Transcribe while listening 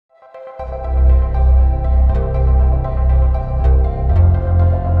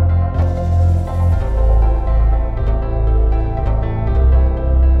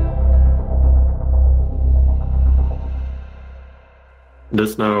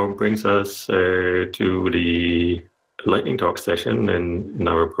this now brings us to the lightning talk session in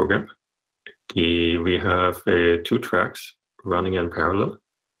our program. We have 2 tracks running in parallel.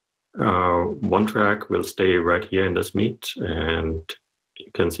 One track will stay right here in this meet, and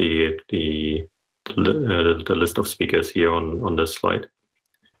you can see the list of speakers here on this slide.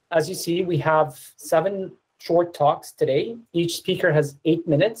 As you see, we have 7 short talks today. Each speaker has 8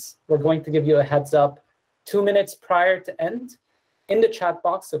 minutes. We're going to give you a heads up 2 minutes prior to end in the chat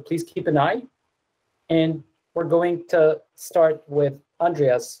box, so please keep an eye. And we're going to start with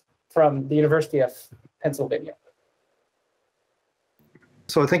Andreas from the University of Pennsylvania.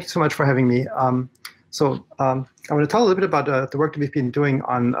 So thank you so much for having me. I want to tell a little bit about the work that we've been doing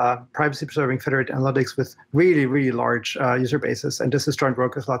on privacy-preserving federated analytics with really, really large user bases. And this is joint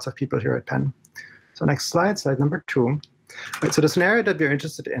work with lots of people here at Penn. So next slide, slide number 2. Right, so the scenario that we're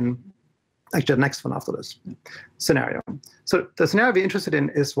interested in, actually the next one after this scenario. So the scenario we're interested in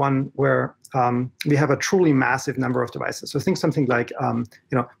is one where we have a truly massive number of devices. So think something like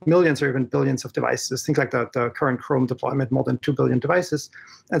millions or even billions of devices. Think like the current Chrome deployment, more than 2 billion devices.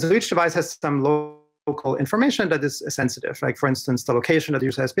 And so each device has some local information that is sensitive, like for instance, the location that the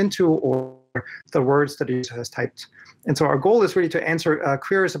user has been to or the words that the user has typed. And so our goal is really to answer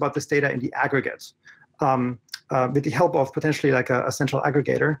queries about this data in the aggregate. With the help of potentially like a central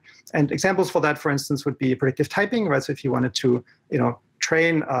aggregator. And examples for that, for instance, would be predictive typing, right? So if you wanted to,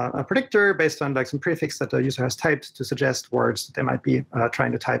 train a predictor based on like some prefix that the user has typed to suggest words that they might be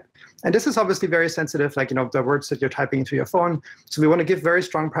trying to type. And this is obviously very sensitive, like, the words that you're typing into your phone. So we want to give very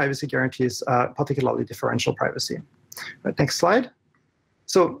strong privacy guarantees, particularly differential privacy. Right, next slide.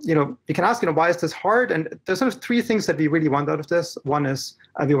 So, you can ask, why is this hard? And there's sort of 3 things that we really want out of this. One is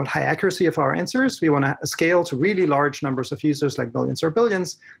we want high accuracy of our answers. We want to scale to really large numbers of users, like millions or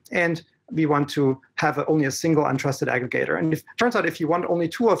billions. And we want to have only a single untrusted aggregator. And it turns out if you want only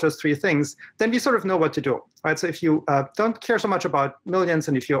 2 of those 3 things, then we sort of know what to do, right? So if you don't care so much about millions,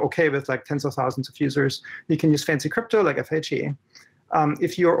 and if you're okay with like tens of thousands of users, you can use fancy crypto like FHE.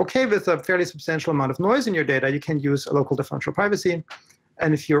 If you're okay with a fairly substantial amount of noise in your data, you can use a local differential privacy.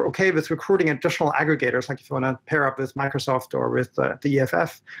 And if you're okay with recruiting additional aggregators, like if you want to pair up with Microsoft or with the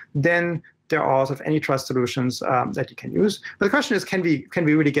EFF, then there are sort of any trust solutions that you can use. But the question is, can we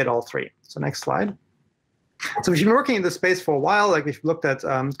really get all 3? So next slide. So we've been working in this space for a while. Like we've looked at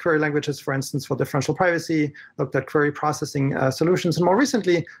query languages, for instance, for differential privacy, looked at query processing solutions. And more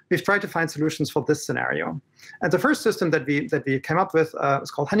recently, we've tried to find solutions for this scenario. And the first system that we came up with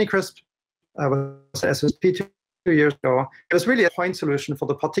was called Honeycrisp, was SSP 2 years ago. It was really a point solution for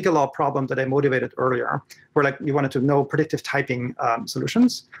the particular problem that I motivated earlier, where like we wanted to know predictive typing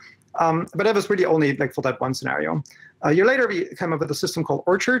solutions. But that was really only like for that one scenario. A year later, we came up with a system called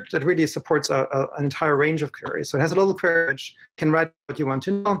Orchard that really supports an entire range of queries. So it has a little query which can write what you want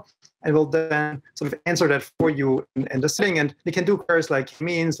to know, and will then sort of answer that for you in the setting. And we can do queries like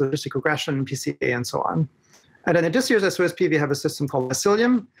means, logistic regression, PCA, and so on. And then in this year's SOSP, we have a system called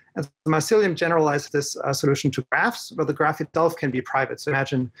Mycelium. And Mycelium generalizes this solution to graphs, but the graph itself can be private. So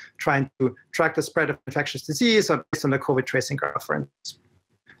imagine trying to track the spread of infectious disease based on the COVID tracing graph, for instance.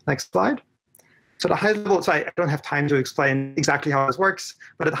 Next slide. So at a high level, so I don't have time to explain exactly how this works,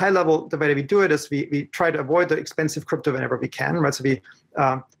 but at a high level, the way that we do it is we try to avoid the expensive crypto whenever we can, right? So we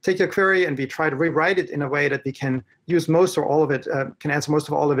take your query and we try to rewrite it in a way that we can use most or all of it, can answer most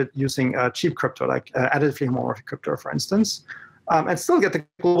of all of it using cheap crypto, like additively homomorphic crypto, for instance, and still get the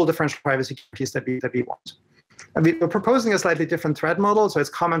global differential privacy guarantees that we want. And we're proposing a slightly different threat model. So it's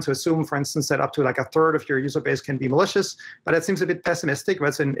common to assume, for instance, that up to like a third of your user base can be malicious, but that seems a bit pessimistic,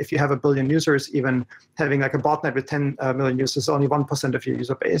 right? So if you have 1 billion users, even having like a botnet with 10 million users is only 1% of your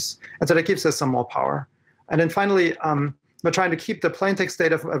user base. And so that gives us some more power. And then finally, we're trying to keep the plain text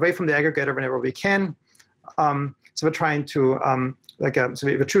data away from the aggregator whenever we can. So we're trying to, so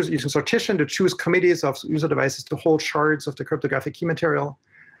we're using sortition to choose committees of user devices to hold shards of the cryptographic key material.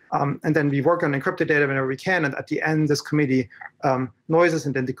 And then we work on encrypted data whenever we can. And at the end, this committee noises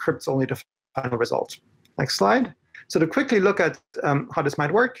and then decrypts only the final result. Next slide. So to quickly look at how this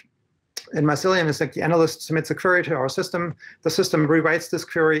might work, in Mycelium, it's like the analyst submits a query to our system. The system rewrites this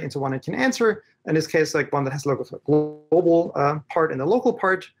query into one it can answer. In this case, like one that has a global part and the local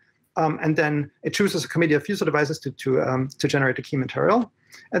part. And then it chooses a committee of user devices to generate the key material.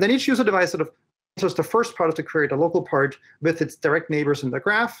 And then each user device sort of answers the first part of the query, the local part, with its direct neighbors in the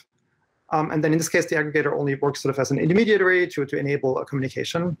graph. And then in this case, the aggregator only works sort of as an intermediary to enable a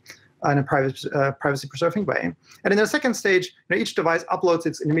communication in a privacy-preserving way. And in the second stage, each device uploads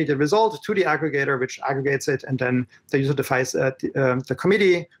its intermediate result to the aggregator, which aggregates it, and then the user device, the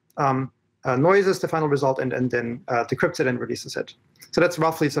committee noises the final result and then decrypts it and releases it. So that's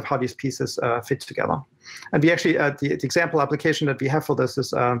roughly sort of how these pieces fit together. And we actually, the example application that we have for this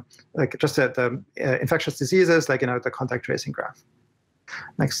is like just the infectious diseases, like the contact tracing graph.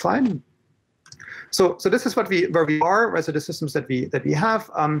 Next slide. So this is where we are, right? So the systems that we have.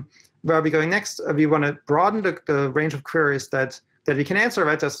 Where are we going next? We want to broaden the range of queries that we can answer,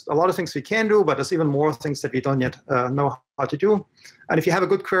 right? There's a lot of things we can do, but there's even more things that we don't yet know how to do. And if you have a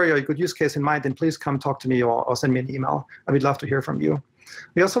good query or a good use case in mind, then please come talk to me or send me an email. And we'd love to hear from you.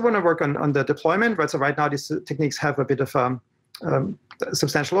 We also want to work on the deployment, right? So right now these techniques have a bit of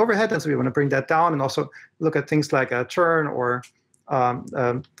substantial overhead, and so we want to bring that down and also look at things like churn or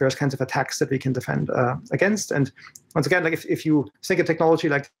various kinds of attacks that we can defend against. And once again, like if you think a technology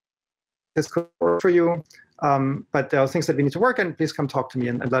like this could work for you, but there are things that we need to work on, please come talk to me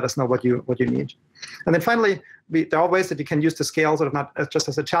and let us know what you need. And then finally, there are ways that you can use the scale sort of not just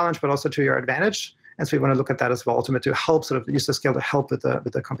as a challenge, but also to your advantage. And so we want to look at that as well, ultimately to help sort of use the scale to help with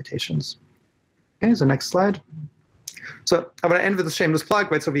the computations. Okay, so next slide. So I want to end with a shameless plug,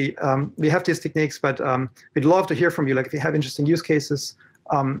 right? So we have these techniques, but we'd love to hear from you. Like if you have interesting use cases,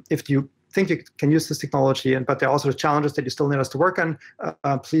 if you think you can use this technology, but there are also challenges that you still need us to work on,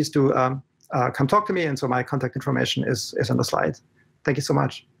 please do come talk to me. And so my contact information is on the slide. Thank you so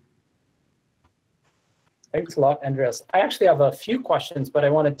much. Thanks a lot, Andreas. I actually have a few questions, but I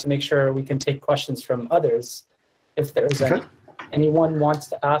wanted to make sure we can take questions from others if there is any. Anyone wants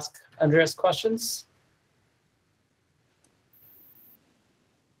to ask Andreas questions?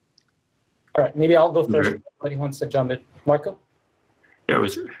 All right, maybe I'll go first. Anybody wants to jump in? Marco? Yeah,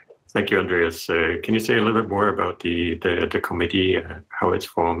 thank you, Andreas. Can you say a little bit more about the committee, how it's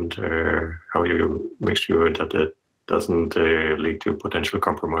formed, how you make sure that it doesn't lead to potential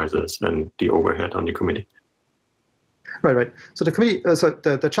compromises and the overhead on the committee? Right. So the committee. So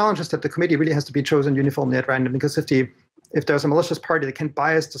the challenge is that the committee really has to be chosen uniformly at random, because if there's a malicious party that can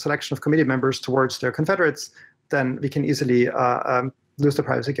bias the selection of committee members towards their confederates, then we can easily lose the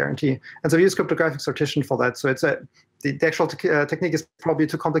privacy guarantee. And so we use cryptographic sortition for that. So it's the actual technique is probably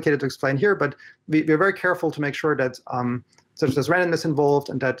too complicated to explain here, but we're very careful to make sure that there's randomness involved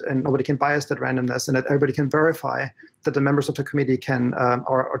and nobody can bias that randomness, and that everybody can verify that the members of the committee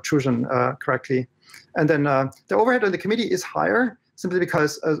are chosen correctly. And then the overhead on the committee is higher simply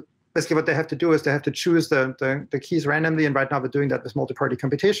because basically what they have to do is they have to choose the keys randomly, and right now we're doing that with multi-party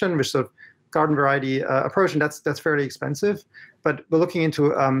computation, which sort of garden variety approach, and that's fairly expensive. But we're looking into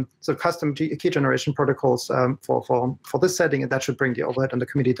sort of custom key generation protocols for this setting, and that should bring the overhead on the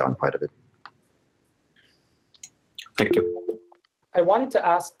committee down quite a bit. Thank you. I wanted to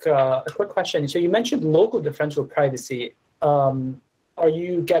ask a quick question. So you mentioned local differential privacy. Are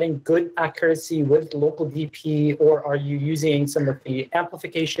you getting good accuracy with local DP, or are you using some of the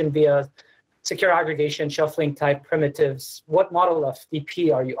amplification via secure aggregation, shuffling type primitives? What model of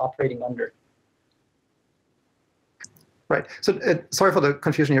DP are you operating under? Right. So sorry for the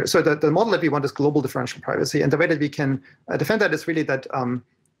confusion here. So the model that we want is global differential privacy. And the way that we can defend that is really that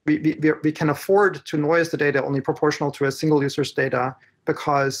we can afford to noise the data only proportional to a single user's data,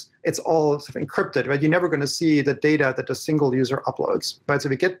 because it's all sort of encrypted, right? You're never going to see the data that a single user uploads, right? So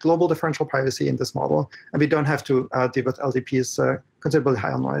we get global differential privacy in this model, and we don't have to deal with LDP's considerably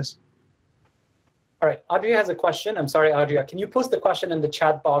higher noise. All right, Adria has a question. I'm sorry, Adria. Can you post the question in the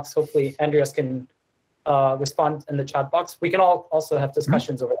chat box? Hopefully, Andreas can respond in the chat box. We can all also have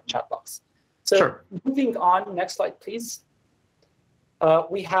discussions over the chat box. So sure. Moving on, next slide, please.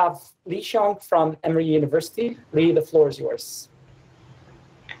 We have Xiong from Emory University. Lee, the floor is yours.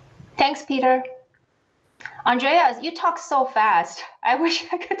 Thanks, Peter. Andreas, you talk so fast. I wish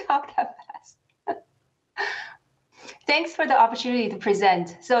I could talk that fast. Thanks for the opportunity to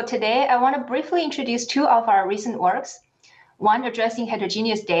present. So today, I want to briefly introduce two of our recent works, one addressing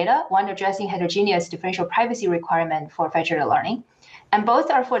heterogeneous data, one addressing heterogeneous differential privacy requirement for federated learning. And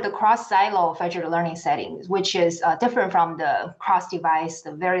both are for the cross-silo federated learning settings, which is different from the cross-device,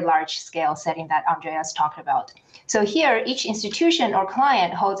 the very large-scale setting that Andreas talked about. So here, each institution or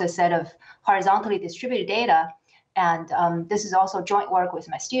client holds a set of horizontally distributed data. And this is also joint work with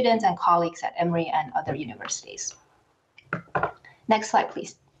my students and colleagues at Emory and other universities. Next slide,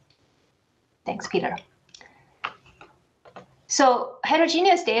 please. Thanks, Peter. So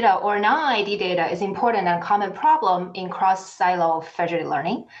heterogeneous data or non-ID data is important and common problem in cross-silo federated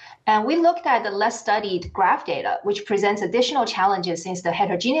learning. And we looked at the less studied graph data, which presents additional challenges since the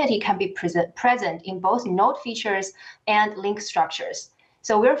heterogeneity can be present in both node features and link structures.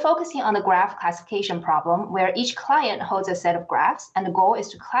 So we're focusing on the graph classification problem, where each client holds a set of graphs, and the goal is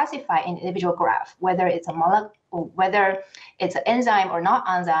to classify an individual graph, whether it's an enzyme or not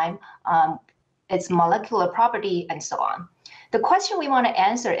enzyme, its molecular property, and so on. The question we want to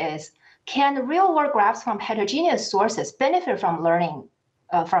answer is, can real-world graphs from heterogeneous sources benefit from learning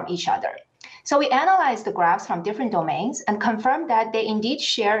from each other? So we analyzed the graphs from different domains and confirmed that they indeed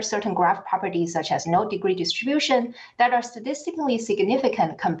share certain graph properties, such as node degree distribution, that are statistically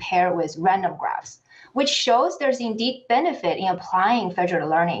significant compared with random graphs, which shows there's indeed benefit in applying federated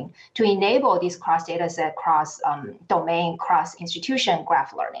learning to enable these cross-dataset, cross-domain, cross-institution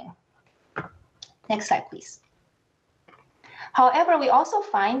graph learning. Next slide, please. However, we also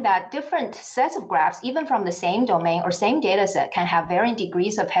find that different sets of graphs, even from the same domain or same data set, can have varying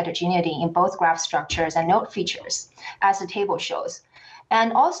degrees of heterogeneity in both graph structures and node features, as the table shows.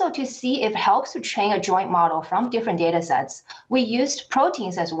 And also to see if it helps to train a joint model from different data sets, we used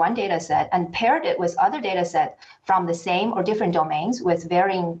proteins as one data set and paired it with other data set from the same or different domains with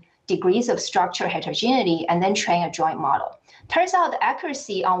varying degrees of structure heterogeneity, and then train a joint model. Turns out the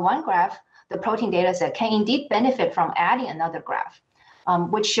accuracy on one graph, the protein data set, can indeed benefit from adding another graph,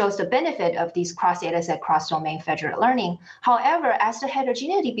 which shows the benefit of these cross-data set, cross-domain federated learning. However, as the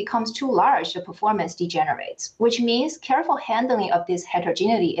heterogeneity becomes too large, the performance degenerates, which means careful handling of this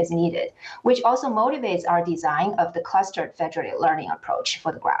heterogeneity is needed, which also motivates our design of the clustered federated learning approach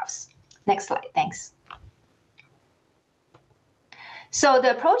for the graphs. Next slide, thanks. So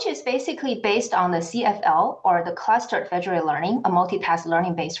the approach is basically based on the CFL, or the clustered federated learning, a multitask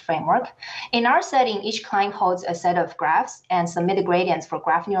learning-based framework. In our setting, each client holds a set of graphs and submitted gradients for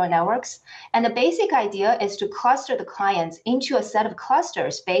graph neural networks. And the basic idea is to cluster the clients into a set of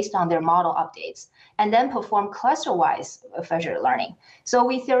clusters based on their model updates, and then perform cluster-wise federated learning. So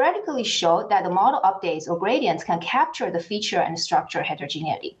we theoretically showed that the model updates or gradients can capture the feature and structure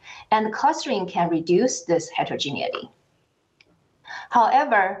heterogeneity, and the clustering can reduce this heterogeneity.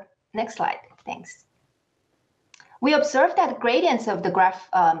 However, next slide, thanks. We observed that gradients of the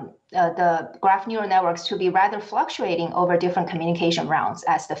graph neural networks to be rather fluctuating over different communication rounds,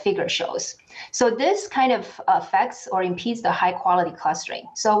 as the figure shows. So this kind of affects or impedes the high quality clustering.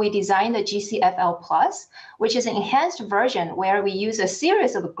 So we designed the GCFL+, which is an enhanced version where we use a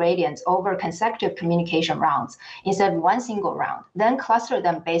series of gradients over consecutive communication rounds instead of one single round, then cluster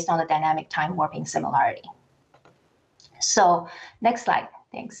them based on the dynamic time warping similarity. So next slide,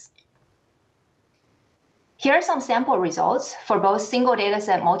 thanks. Here are some sample results for both single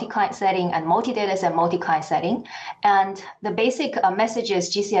dataset multi-client setting and multi-dataset multi-client setting. And the basic message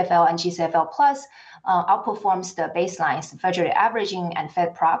is GCFL and GCFL+ outperforms the baselines, federated averaging and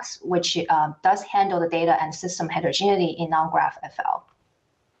FedProx, which does handle the data and system heterogeneity in non-graph FL.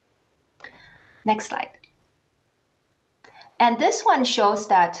 Next slide. And this one shows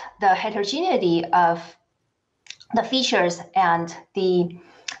that the heterogeneity of the features and the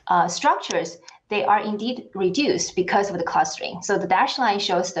structures, they are indeed reduced because of the clustering. So the dashed line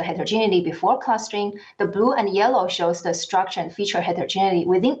shows the heterogeneity before clustering. The blue and yellow shows the structure and feature heterogeneity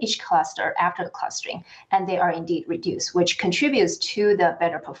within each cluster after the clustering. And they are indeed reduced, which contributes to the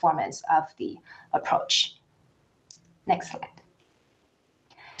better performance of the approach. Next slide.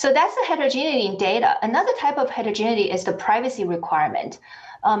 So that's the heterogeneity in data. Another type of heterogeneity is the privacy requirement.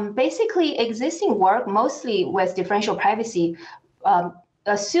 Basically, existing work, mostly with differential privacy,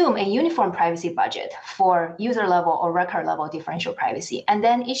 assume a uniform privacy budget for user level or record level differential privacy. And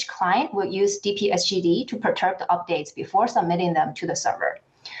then each client will use DPSGD to perturb the updates before submitting them to the server.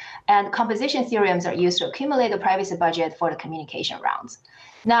 And composition theorems are used to accumulate the privacy budget for the communication rounds.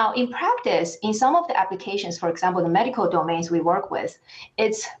 Now, in practice, in some of the applications, for example, the medical domains we work with,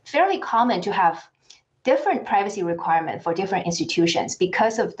 it's fairly common to have different privacy requirements for different institutions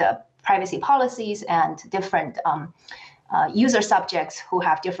because of the privacy policies and different user subjects who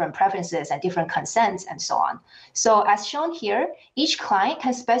have different preferences and different consents and so on. So as shown here, each client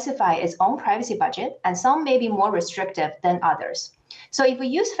can specify its own privacy budget, and some may be more restrictive than others. So if we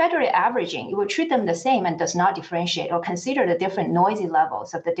use federated averaging, it will treat them the same and does not differentiate or consider the different noisy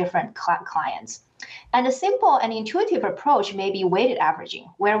levels of the different clients. And a simple and intuitive approach may be weighted averaging,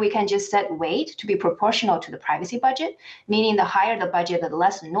 where we can just set weight to be proportional to the privacy budget, meaning the higher the budget, the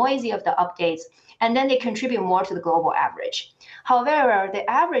less noisy of the updates, and then they contribute more to the global average. However, the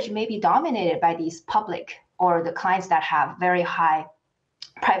average may be dominated by these public or the clients that have very high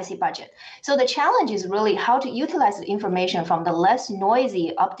privacy budget. So the challenge is really how to utilize the information from the less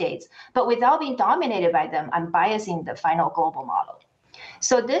noisy updates, but without being dominated by them and biasing the final global model.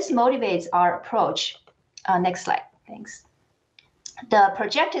 So this motivates our approach. Next slide, thanks. the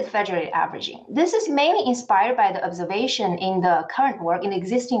projected federated averaging. This is mainly inspired by the observation in the current work, in the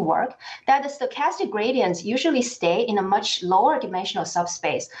existing work, that the stochastic gradients usually stay in a much lower dimensional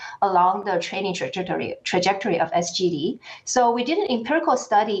subspace along the training trajectory of SGD. So we did an empirical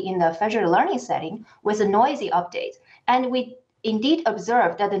study in the federated learning setting with a noisy update, and we indeed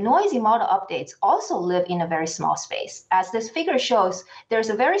observed that the noisy model updates also live in a very small space. As this figure shows,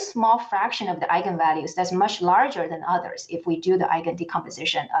 there's a very small fraction of the eigenvalues that's much larger than others if we do the eigen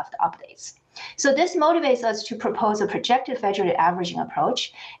decomposition of the updates. So this motivates us to propose a projected federated averaging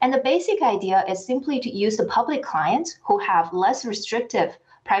approach. And the basic idea is simply to use the public clients who have less restrictive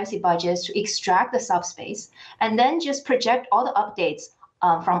privacy budgets to extract the subspace, and then just project all the updates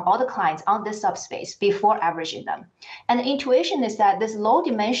from all the clients on this subspace before averaging them. And the intuition is that this low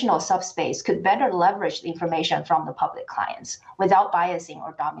dimensional subspace could better leverage the information from the public clients without biasing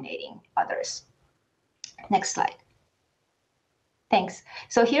or dominating others. Next slide. Thanks.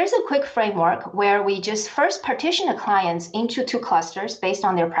 So here's a quick framework where we just first partition the clients into two clusters based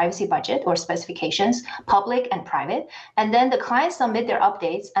on their privacy budget or specifications, public and private. And then the clients submit their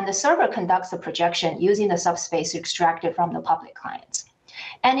updates and the server conducts the projection using the subspace extracted from the public clients.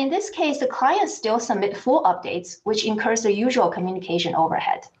 And in this case, the clients still submit full updates, which incurs the usual communication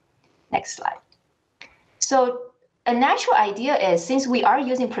overhead. Next slide. So a natural idea is, since we are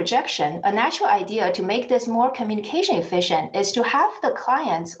using projection, a natural idea to make this more communication efficient is to have the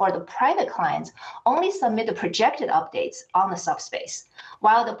clients or the private clients only submit the projected updates on the subspace,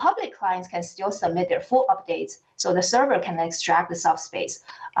 while the public clients can still submit their full updates, so the server can extract the subspace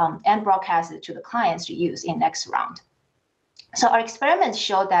and broadcast it to the clients to use in next round. So our experiments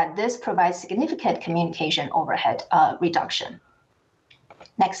show that this provides significant communication overhead reduction.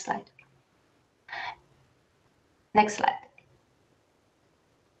 Next slide. Next slide.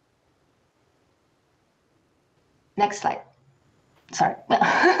 Next slide. Sorry.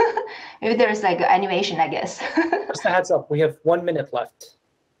 Maybe there's like animation, I guess. Just a heads up, we have 1 minute left.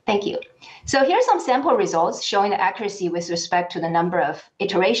 Thank you. So here's some sample results showing the accuracy with respect to the number of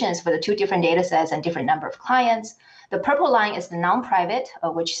iterations for the two different data sets and different number of clients. The purple line is the non-private,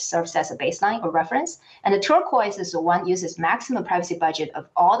 which serves as a baseline or reference. And the turquoise is the one uses maximum privacy budget of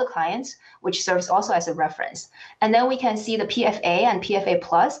all the clients, which serves also as a reference. And then we can see the PFA and PFA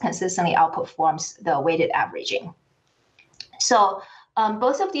plus consistently outperforms the weighted averaging. So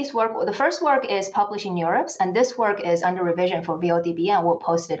both of these work, the first work is published in Europe, and this work is under revision for VODB, and we'll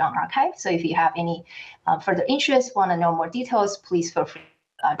post it on arXiv. So if you have any further interest, want to know more details, please feel free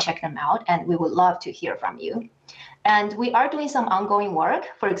to check them out, and we would love to hear from you. And we are doing some ongoing work,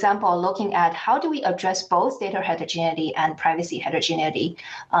 for example, looking at how do we address both data heterogeneity and privacy heterogeneity,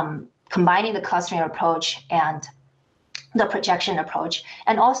 combining the clustering approach and the projection approach,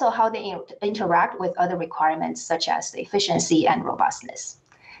 and also how they interact with other requirements such as the efficiency and robustness.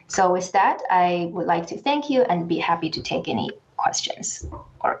 So with that, I would like to thank you and be happy to take any questions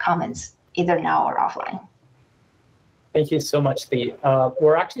or comments, either now or offline. Thank you so much, Lee.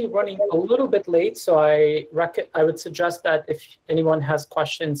 We're actually running a little bit late, so I would suggest that if anyone has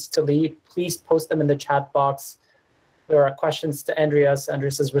questions to Lee, please post them in the chat box. There are questions to Andreas.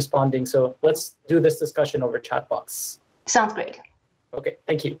 Andreas is responding, so let's do this discussion over chat box. Sounds great. Okay,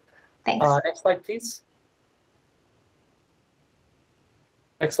 thank you. Thanks. Next slide, please.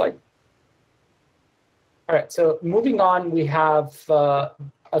 Next slide. All right, so moving on, we have a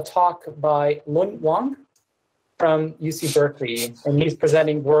talk by Lun Wang from UC Berkeley, and he's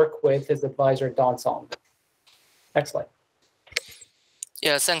presenting work with his advisor, Don Song. Next slide.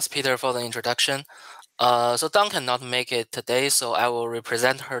 Yeah, thanks, Peter, for the introduction. So Don cannot make it today, so I will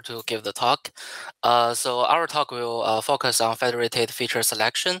represent her to give the talk. So our talk will focus on federated feature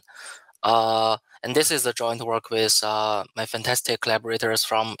selection. And this is a joint work with my fantastic collaborators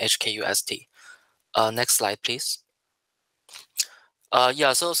from HKUST. Next slide, please.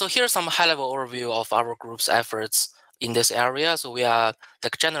 Yeah, so here's some high-level overview of our group's efforts in this area. So we are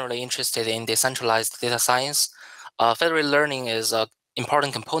generally interested in decentralized data science. Federated learning is an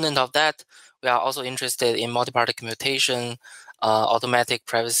important component of that. We are also interested in multi-party commutation, automatic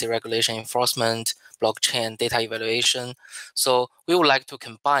privacy regulation enforcement, blockchain data evaluation. So we would like to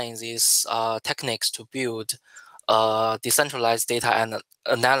combine these techniques to build a decentralized data and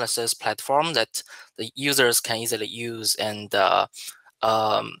analysis platform that the users can easily use, and the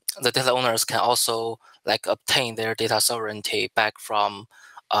data owners can also obtain their data sovereignty back from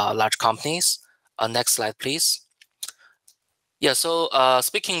large companies. Next slide, please. Yeah, so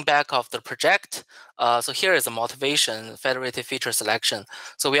speaking back of the project, so here is the motivation, federated feature selection.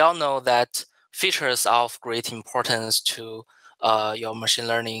 So we all know that features are of great importance to your machine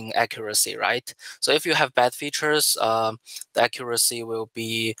learning accuracy, right? So if you have bad features, the accuracy will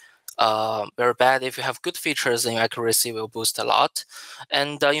be very bad. If you have good features, then your accuracy will boost a lot.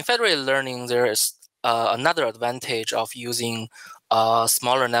 And in federated learning, there is another advantage of using a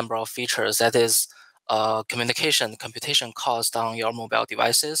smaller number of features, that is computation cost on your mobile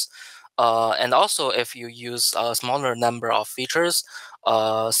devices. And also, if you use a smaller number of features,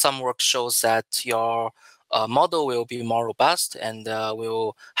 some work shows that your model will be more robust and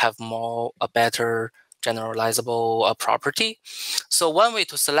will have a better generalizable property. So one way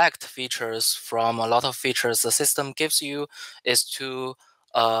to select features from a lot of features the system gives you is to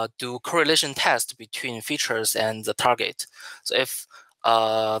do correlation test between features and the target. So if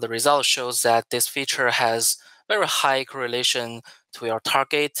the result shows that this feature has very high correlation to your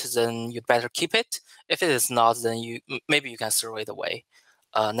target, then you'd better keep it. If it is not, then maybe you can throw it away.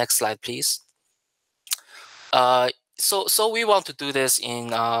 Next slide, please. So we want to do this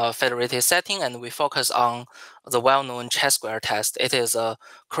in a federated setting, and we focus on the well-known chi-square test. It is a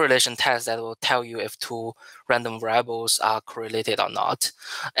correlation test that will tell you if two random variables are correlated or not.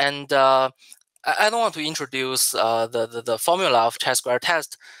 And I don't want to introduce the formula of chi-square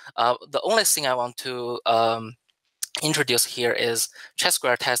test. The only thing I want to introduce here is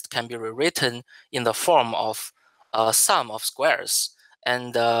chi-square test can be rewritten in the form of a sum of squares.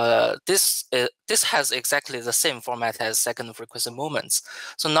 And this has exactly the same format as second frequency moments.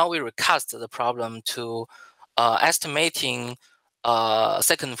 So now we recast the problem to estimating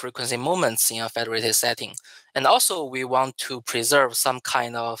second frequency moments in a federated setting. And also we want to preserve some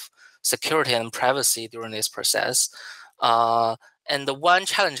kind of security and privacy during this process. And the one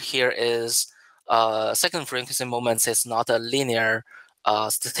challenge here is second frequency moments is not a linear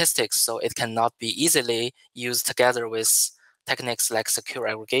statistics, so it cannot be easily used together with techniques like secure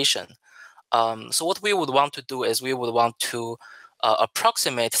aggregation. So what we would want to do is we would want to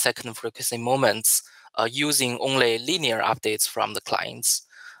approximate second frequency moments using only linear updates from the clients.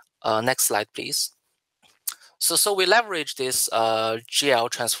 Next slide, please. So we leverage this GL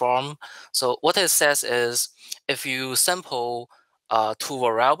transform. So what it says is if you sample two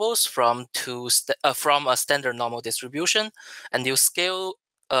variables from a standard normal distribution, and you scale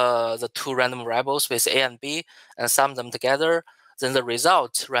the two random variables with A and B and sum them together, then the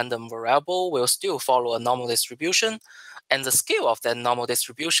result random variable will still follow a normal distribution, and the scale of that normal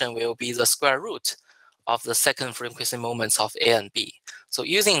distribution will be the square root of the second frequency moments of A and B. So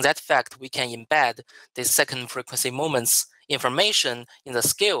using that fact, we can embed the second frequency moments information in the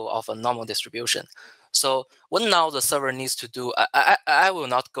scale of a normal distribution. So what now the server needs to do, I will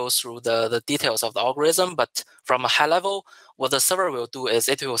not go through the details of the algorithm, but from a high level, what the server will do is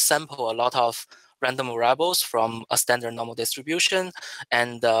it will sample a lot of random variables from a standard normal distribution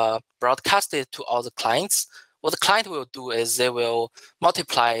and broadcast it to all the clients. What the client will do is they will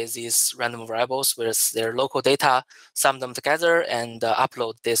multiply these random variables with their local data, sum them together, and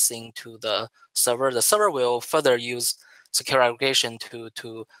upload this into the server. The server will further use secure aggregation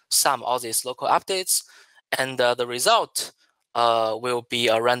to sum all these local updates, and the result will be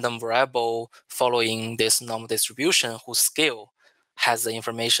a random variable following this normal distribution whose scale has the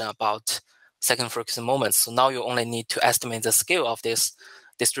information about second frequency moments. So now you only need to estimate the scale of this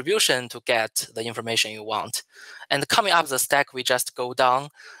distribution to get the information you want. And coming up the stack, we just go down.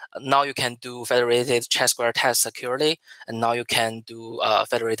 Now you can do federated chi-square test securely, and now you can do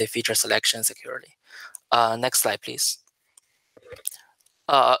federated feature selection securely. Next slide, please.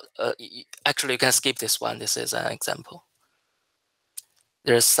 Actually, you can skip this one. This is an example.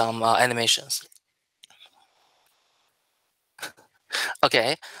 There's some animations.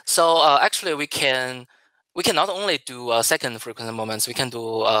 Okay, so actually we can not only do second frequency moments, we can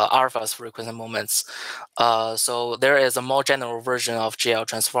do alpha's frequency moments. So there is a more general version of GL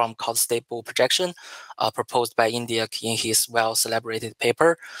transform called stable projection, proposed by Indiak in his well-celebrated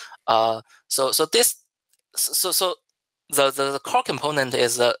paper. So the core component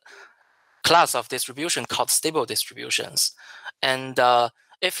is a class of distribution called stable distributions, and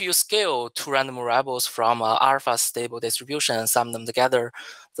if you scale two random variables from alpha stable distribution and sum them together,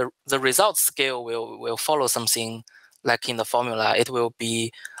 the result scale will follow something like in the formula. It will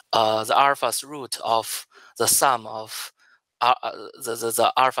be the alpha's root of the sum of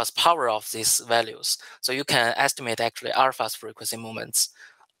the alpha's power of these values. So you can estimate actually alpha's frequency moments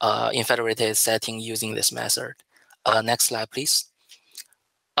in federated setting using this method. Next slide, please.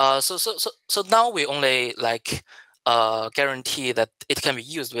 So now we only guarantee that it can be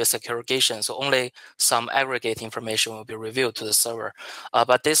used with secure aggregation. So only some aggregate information will be revealed to the server.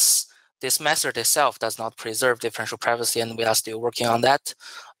 But this method itself does not preserve differential privacy, and we are still working on that.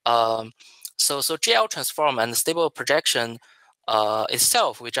 So GL transform and stable projection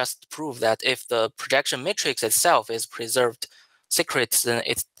itself, we just prove that if the projection matrix itself is preserved secret, then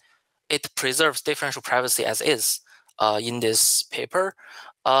it preserves differential privacy as is in this paper.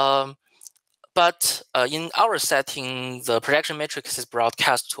 But in our setting, the projection matrix is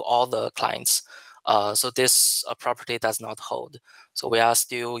broadcast to all the clients. So this property does not hold. So we are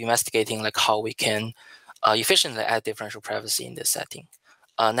still investigating like how we can efficiently add differential privacy in this setting.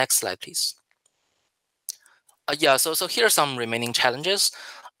 Next slide, please. Yeah, so here are some remaining challenges.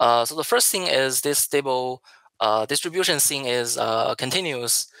 So the first thing is this stable distribution thing is a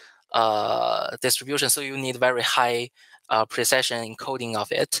continuous distribution, so you need very high precision encoding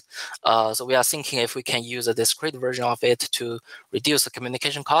of it. So we are thinking if we can use a discrete version of it to reduce the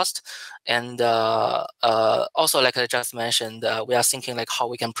communication cost. And also, like I just mentioned, we are thinking like how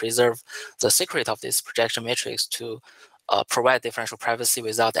we can preserve the secret of this projection matrix to provide differential privacy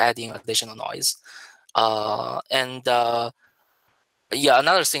without adding additional noise. Yeah,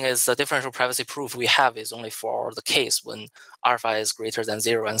 another thing is the differential privacy proof we have is only for the case when alpha is greater than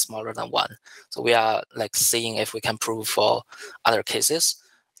 0 and smaller than 1. So we are like seeing if we can prove for other cases.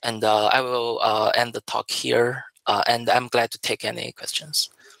 And I will end the talk here, and I'm glad to take any questions.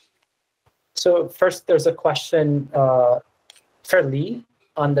 So first, there's a question for Lee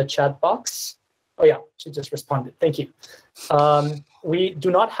on the chat box. Oh yeah, she just responded. Thank you. We do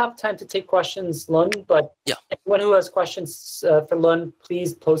not have time to take questions, Lun, but yeah, anyone who has questions for Lun,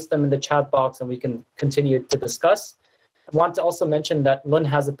 please post them in the chat box and we can continue to discuss. I want to also mention that Lun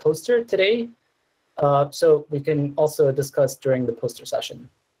has a poster today, so we can also discuss during the poster session.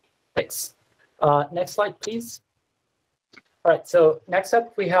 Thanks. Next slide, please. All right, so next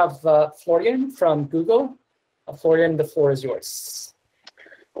up we have Florian from Google. Florian, the floor is yours.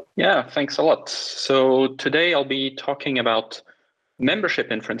 Yeah, thanks a lot. So today I'll be talking about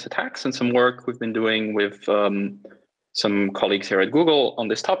membership inference attacks and some work we've been doing with some colleagues here at Google on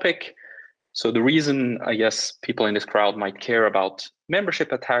this topic. So the reason I guess people in this crowd might care about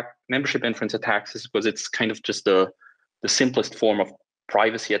membership inference attacks is because it's kind of just the simplest form of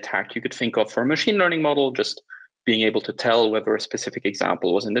privacy attack you could think of for a machine learning model, just being able to tell whether a specific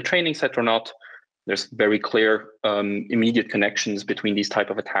example was in the training set or not. There's very clear immediate connections between these type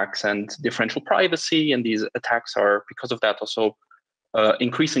of attacks and differential privacy, and these attacks are, because of that, also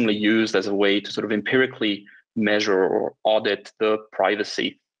increasingly used as a way to sort of empirically measure or audit the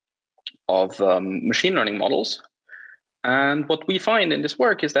privacy of machine learning models. And what we find in this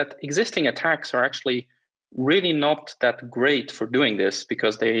work is that existing attacks are actually really not that great for doing this,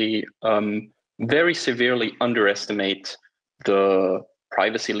 because they very severely underestimate the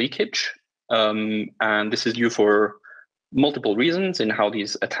privacy leakage. And this is due for multiple reasons in how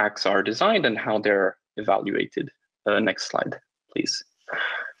these attacks are designed and how they're evaluated. Next slide, please.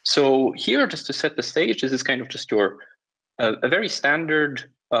 So here, just to set the stage, this is kind of just your a very standard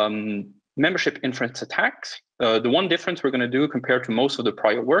membership inference attacks. The one difference we're going to do compared to most of the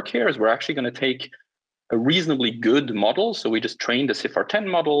prior work here is we're actually going to take a reasonably good model. So we just trained the CIFAR-10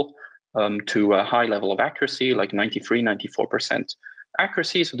 model to a high level of accuracy, like 93, 94%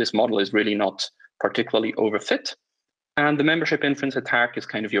 accuracy. So this model is really not particularly overfit. And the membership inference attack is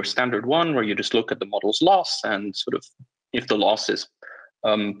kind of your standard one, where you just look at the model's loss, and sort of if the loss is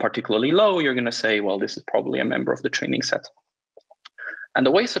particularly low, you're going to say, well, this is probably a member of the training set. And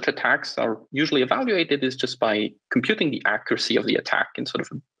the way such attacks are usually evaluated is just by computing the accuracy of the attack in sort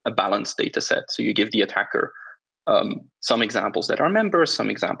of a balanced data set. So you give the attacker some examples that are members, some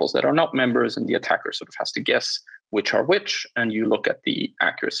examples that are not members, and the attacker sort of has to guess which are which, and you look at the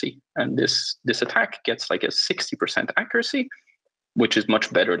accuracy. And this attack gets like a 60% accuracy, which is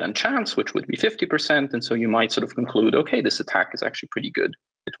much better than chance, which would be 50%. And so you might sort of conclude, okay, this attack is actually pretty good.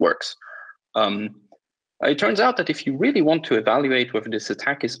 It works. It turns out that if you really want to evaluate whether this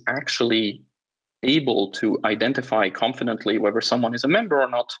attack is actually able to identify confidently whether someone is a member or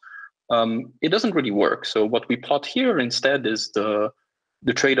not, it doesn't really work. So what we plot here instead is the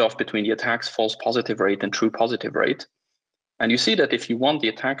trade-off between the attack's false positive rate and true positive rate. And you see that if you want the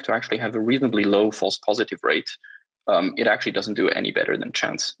attack to actually have a reasonably low false positive rate, it actually doesn't do any better than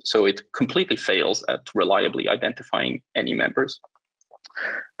chance. So it completely fails at reliably identifying any members.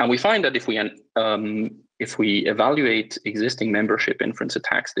 And we find that if we evaluate existing membership inference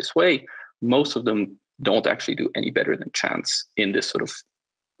attacks this way, most of them don't actually do any better than chance in this sort of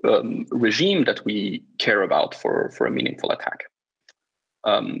regime that we care about for a meaningful attack.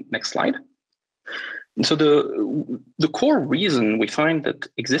 Next slide. And so the core reason we find that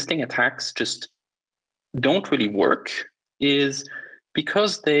existing attacks just don't really work is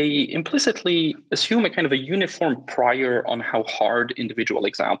because they implicitly assume a kind of a uniform prior on how hard individual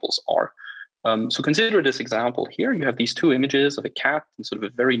examples are. So consider this example here. You have these two images of a cat and sort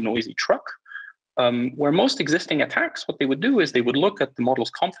of a very noisy truck, where most existing attacks, what they would do is they would look at the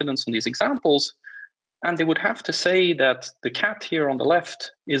model's confidence on these examples, and they would have to say that the cat here on the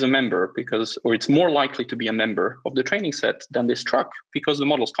left is a member because, or it's more likely to be a member of the training set than this truck because the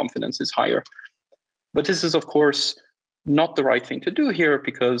model's confidence is higher. But this is, of course, not the right thing to do here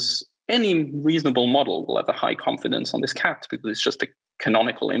because any reasonable model will have a high confidence on this cat because it's just a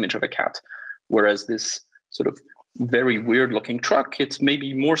canonical image of a cat. Whereas this sort of very weird looking truck, it's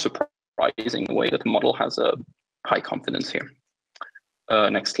maybe more surprising the way that the model has a high confidence here.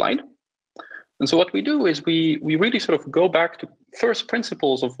 Next slide. And so what we do is we really sort of go back to first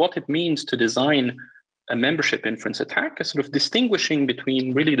principles of what it means to design a membership inference attack, as sort of distinguishing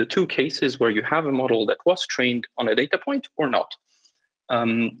between really the two cases where you have a model that was trained on a data point or not.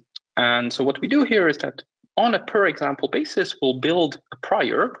 And so what we do here is that on a per example basis, we'll build a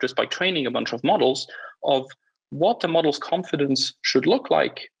prior just by training a bunch of models of what the model's confidence should look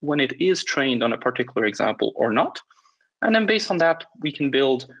like when it is trained on a particular example or not. And then based on that, we can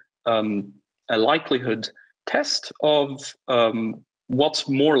build a likelihood test of what's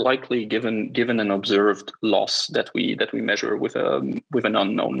more likely given an observed loss that we measure with an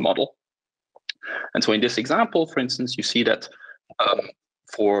unknown model. And so in this example, for instance, you see that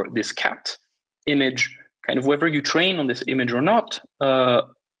for this cat image, kind of whether you train on this image or not,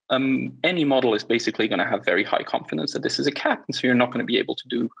 any model is basically going to have very high confidence that this is a cat, and so you're not going to be able to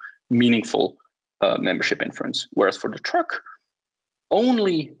do meaningful membership inference. Whereas for the truck,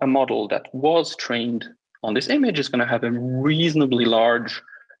 only a model that was trained on this image is going to have a reasonably large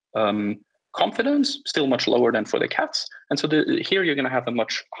confidence, still much lower than for the cats. And so here you're going to have a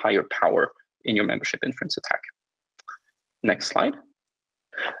much higher power in your membership inference attack. Next slide.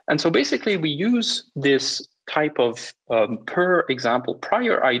 And so basically we use this type of per example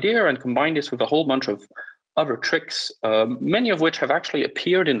prior idea and combine this with a whole bunch of other tricks, many of which have actually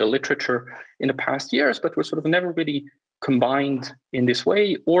appeared in the literature in the past years, but were sort of never really combined in this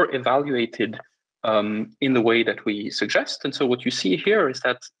way or evaluated in the way that we suggest. And so what you see here is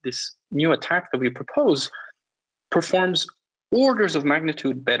that this new attack that we propose performs orders of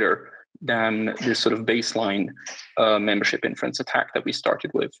magnitude better than this sort of baseline membership inference attack that we started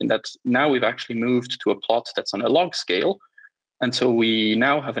with. And that now we've actually moved to a plot that's on a log scale. And so we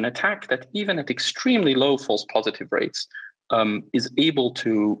now have an attack that even at extremely low false positive rates is able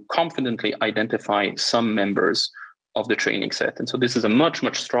to confidently identify some members of the training set. And so this is a much,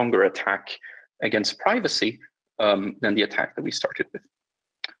 much stronger attack against privacy than the attack that we started with.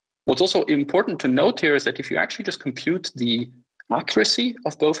 What's also important to note here is that if you actually just compute the accuracy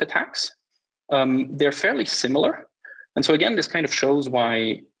of both attacks, they're fairly similar. And so again, this kind of shows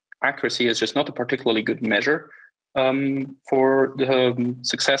why accuracy is just not a particularly good measure for the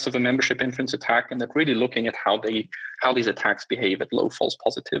success of a membership inference attack, and that really looking at how these attacks behave at low false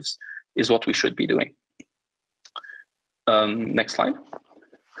positives is what we should be doing. Next slide.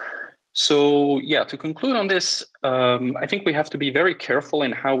 So yeah, to conclude on this, I think we have to be very careful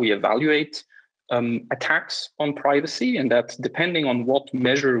in how we evaluate attacks on privacy, and that depending on what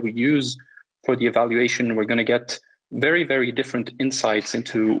measure we use for the evaluation, we're going to get very, very different insights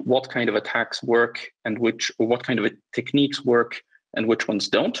into what kind of attacks work and what kind of techniques work and which ones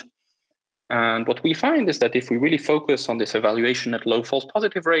don't. And what we find is that if we really focus on this evaluation at low false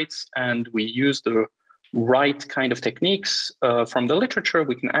positive rates and we use the right kind of techniques from the literature,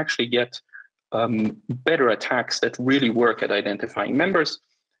 we can actually get better attacks that really work at identifying members.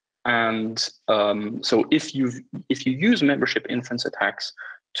 And so if you use membership inference attacks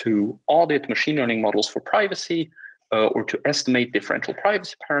to audit machine learning models for privacy or to estimate differential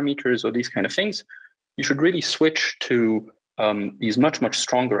privacy parameters or these kind of things, you should really switch to these much, much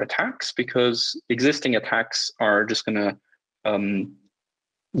stronger attacks, because existing attacks are just going to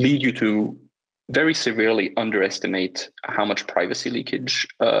lead you to very severely underestimate how much privacy leakage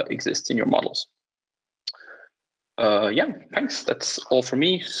exists in your models. Yeah, thanks. That's all for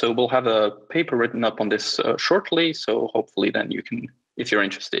me. So we'll have a paper written up on this shortly. So hopefully then you can, if you're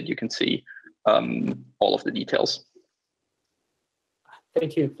interested, you can see all of the details.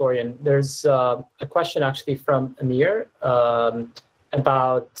 Thank you, Florian. There's a question actually from Amir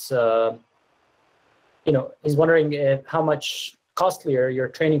about, he's wondering how much costlier your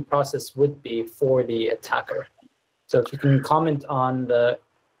training process would be for the attacker. So if you can comment on the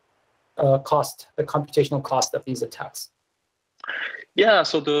computational cost of these attacks. Yeah,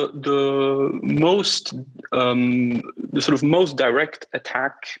 so the sort of most direct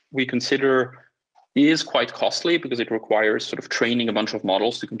attack we consider is quite costly because it requires sort of training a bunch of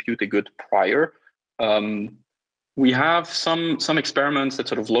models to compute a good prior. we have some experiments that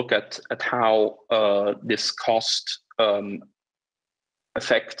sort of look at how this cost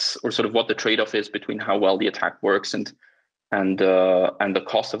affects, or sort of what the trade-off is between how well the attack works and the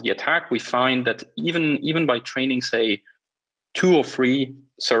cost of the attack. We find that even by training, say, 2 or 3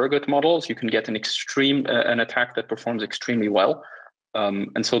 surrogate models, you can get an attack that performs extremely well.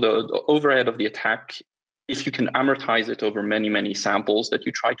 And so the overhead of the attack, if you can amortize it over many samples that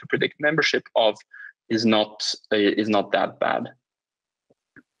you try to predict membership of, is not that bad.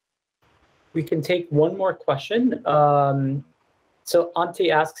 We can take one more question. So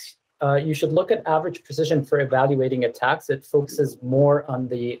Ante asks, you should look at average precision for evaluating attacks. It focuses more on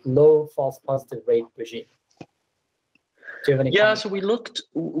the low false positive rate regime. Do you have any comments? So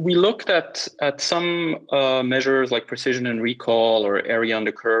we looked at some measures like precision and recall, or area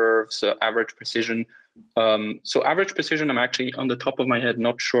under curves, average precision. So average precision, I'm actually on the top of my head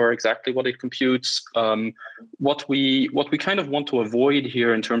not sure exactly what it computes. What we kind of want to avoid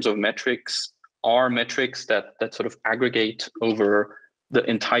here in terms of metrics are metrics that sort of aggregate over the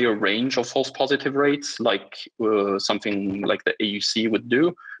entire range of false positive rates, like something like the AUC would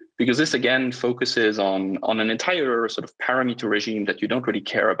do, because this again focuses on an entire sort of parameter regime that you don't really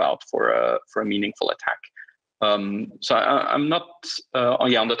care about for a meaningful attack. So I'm not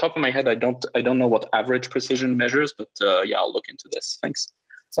on the top of my head, I don't know what average precision measures, but I'll look into this. Thanks.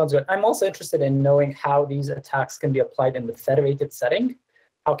 Sounds good. I'm also interested in knowing how these attacks can be applied in the federated setting.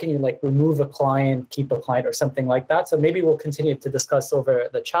 How can you like remove a client, keep a client, or something like that? So maybe we'll continue to discuss over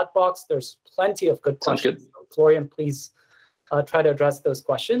the chat box. There's plenty of good questions. Sounds good. Florian, please try to address those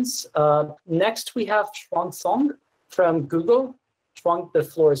questions. Next, we have Shuang from Google. Shuang, the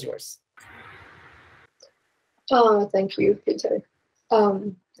floor is yours. Thank you, Peter.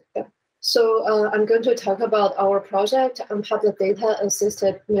 So I'm going to talk about our project on public data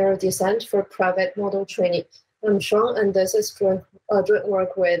assisted mirror descent for private model training. I'm Xiong, and this is joint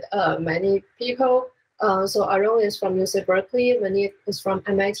work with many people. So Aaron is from UC Berkeley, Manit is from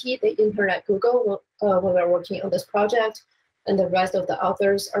MIT. They intern at Google when we're working on this project, and the rest of the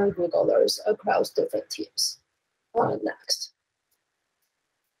authors are Googlers across different teams. Next.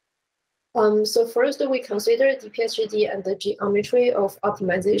 So first, we consider DPSGD and the geometry of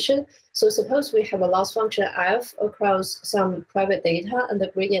optimization. So suppose we have a loss function f across some private data and the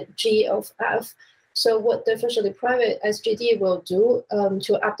gradient g of f. So what differentially private SGD will do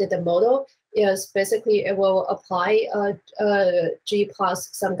to update the model is basically it will apply g plus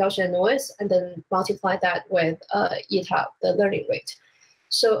some Gaussian noise and then multiply that with eta, the learning rate.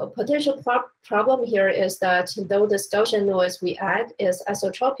 So a potential problem here is that though this Gaussian noise we add is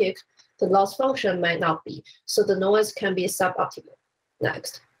isotropic, the loss function might not be. So the noise can be suboptimal.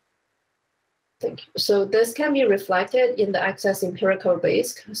 Next. Thank you. So this can be reflected in the excess empirical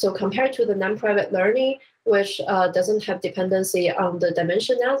risk. So compared to the non-private learning, which doesn't have dependency on the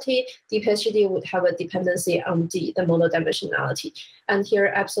dimensionality, DPSGD would have a dependency on D, the model dimensionality. And here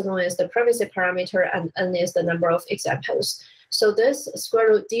epsilon is the privacy parameter and n is the number of examples. So this square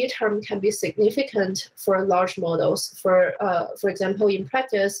root D term can be significant for large models. For example, in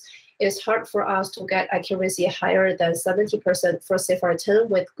practice, it's hard for us to get accuracy higher than 70% for CFR10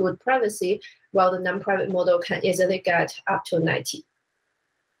 with good privacy, while the non-private model can easily get up to 90.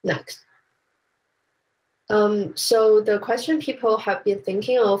 Next. So the question people have been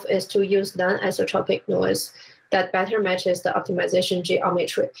thinking of is to use non-isotropic noise that better matches the optimization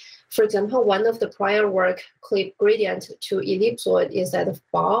geometry. For example, one of the prior work clipped gradient to ellipsoid instead of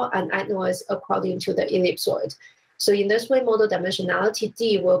bar and add noise according to the ellipsoid. So in this way, model dimensionality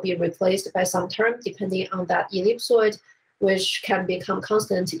D will be replaced by some term depending on that ellipsoid, which can become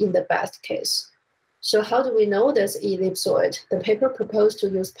constant in the best case. So how do we know this ellipsoid? The paper proposed to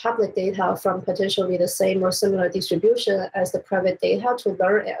use public data from potentially the same or similar distribution as the private data to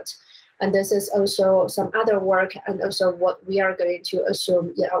learn it. And this is also some other work and also what we are going to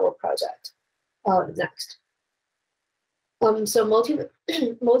assume in our project. Next. So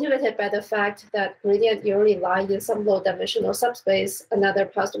motivated by the fact that gradient usually lie in some low dimensional subspace, another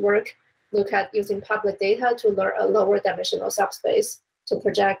past work look at using public data to learn a lower dimensional subspace to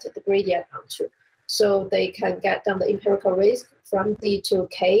project the gradient onto. So they can get down the empirical risk from D to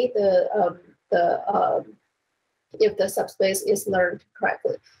K, if the subspace is learned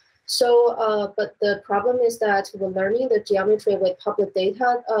correctly. So, but the problem is that when learning the geometry with public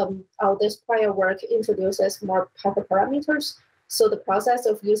data, all this prior work introduces more hyperparameters. So the process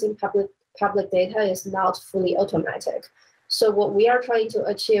of using public data is not fully automatic. So what we are trying to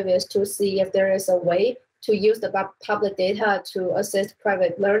achieve is to see if there is a way to use the public data to assist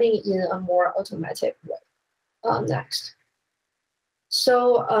private learning in a more automatic way. Next.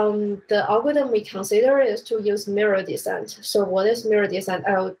 So the algorithm we consider is to use mirror descent. So what is mirror descent?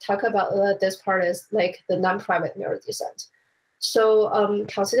 I'll talk about this part is like the non-private mirror descent. So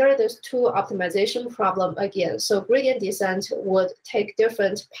consider there's two optimization problem again. So gradient descent would take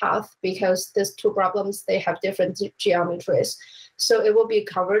different path because these two problems, they have different geometries. So it will be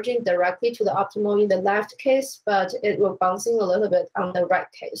converging directly to the optimal in the left case, but it will bouncing a little bit on the right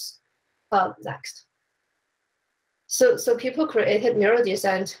case. Next. So people created mirror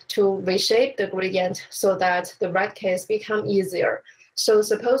descent to reshape the gradient so that the right case become easier. So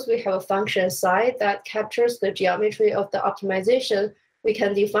suppose we have a function psi that captures the geometry of the optimization. We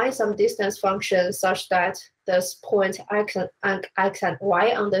can define some distance function such that this point x and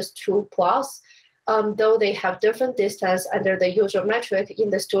y on these two plots, though they have different distance under the usual metric in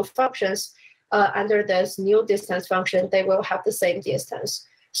these two functions, under this new distance function, they will have the same distance.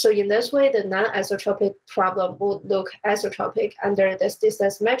 So in this way, the non-isotropic problem would look isotropic under this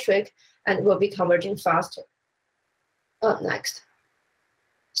distance metric and will be converging faster. Next.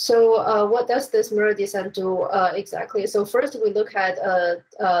 So what does this mirror descent do exactly? So first we look at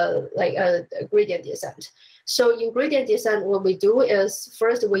like a gradient descent. So in gradient descent, what we do is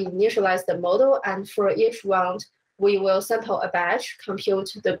first we initialize the model, and for each round, we will sample a batch,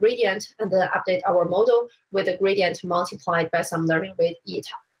 compute the gradient, and then update our model with the gradient multiplied by some learning rate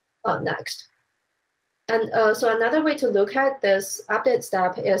eta. Next. And so another way to look at this update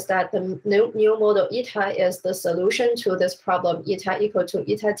step is that the new model eta is the solution to this problem, eta equal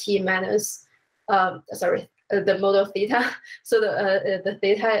to eta t minus, the model theta. So the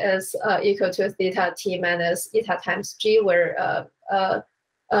theta is equal to theta t minus eta times g, where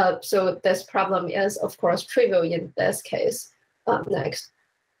so this problem is of course trivial in this case. Next.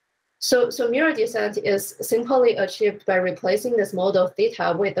 So mirror descent is simply achieved by replacing this model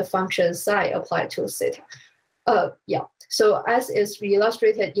theta with the function psi applied to theta. Yeah. So as is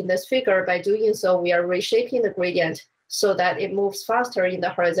illustrated in this figure, by doing so, we are reshaping the gradient so that it moves faster in the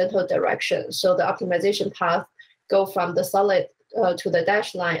horizontal direction. So the optimization path go from the solid to the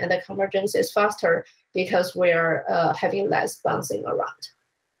dashed line, and the convergence is faster because we're having less bouncing around.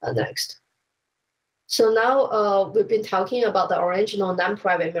 Next. So now we've been talking about the original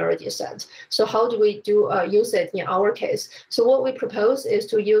non-private mirror descent. So how do we use it in our case? So what we propose is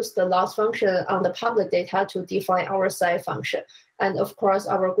to use the loss function on the public data to define our psi function. And of course,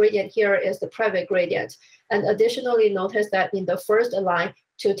 our gradient here is the private gradient. And additionally, notice that in the first line,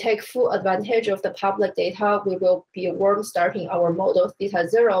 to take full advantage of the public data, we will be warm starting our model theta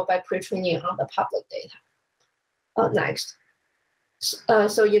 0 by pre-training on the public data. Next.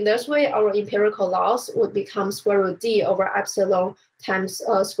 So in this way, our empirical loss would become square root d over epsilon times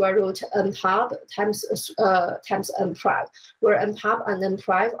square root n pub times n prive, where n pub and n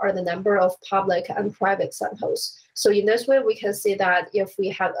prive are the number of public and private samples. So in this way, we can see that if we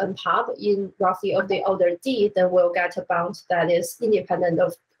have n pub in roughly of the order d, then we'll get a bound that is independent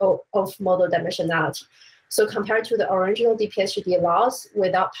of model dimensionality. So compared to the original DPSGD loss,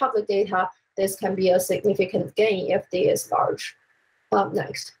 without public data, this can be a significant gain if d is large.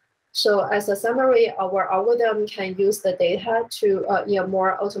 Next. So as a summary, our algorithm can use the data to in a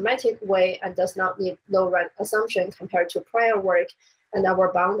more automatic way and does not need low-rank assumption compared to prior work. And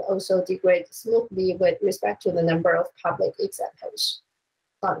our bound also degrades smoothly with respect to the number of public examples.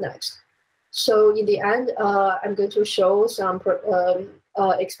 Next. So in the end, I'm going to show some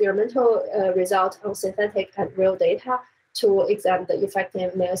experimental results on synthetic and real data to examine the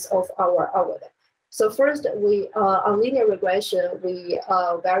effectiveness of our algorithm. So first, we on linear regression, we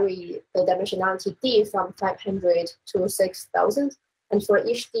vary the dimensionality d from 500 to 6,000. And for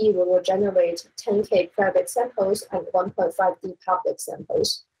each d, we will generate 10K private samples and 1.5D public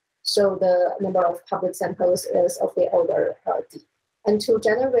samples. So the number of public samples is of the order d. And to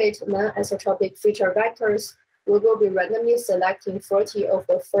generate non-isotropic feature vectors, we will be randomly selecting 40 of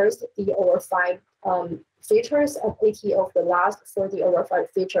the first d over 5 features and 80 of the last 40 over 5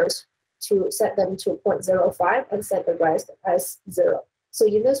 features to set them to 0.05 and set the rest as 0. So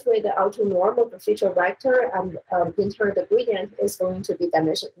in this way, the outer norm of the feature vector and in turn the gradient is going to be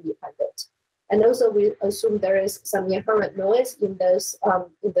dimension independent. And also we assume there is some inherent noise in this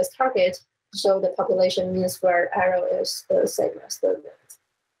target, so the population mean square error is the same as the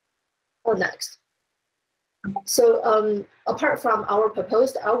limit. Next. So apart from our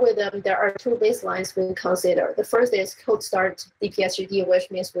proposed algorithm, there are two baselines we consider. The first is cold start DPSGD,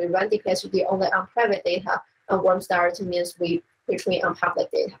 which means we run DPSGD only on private data, and warm start means we train on public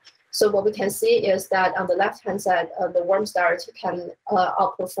data. So what we can see is that on the left-hand side, the warm start can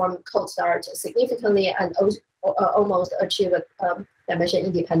outperform cold start significantly and almost achieve dimension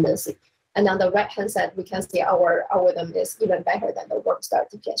independency. And on the right-hand side, we can see our algorithm is even better than the WormStar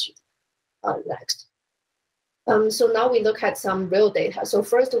DPSGD. Next. So now we look at some real data. So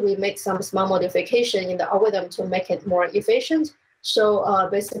first, we make some small modification in the algorithm to make it more efficient. So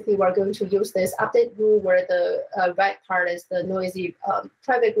basically, we're going to use this update rule where the right part is the noisy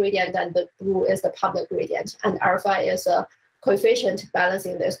private gradient and the blue is the public gradient. And alpha is a coefficient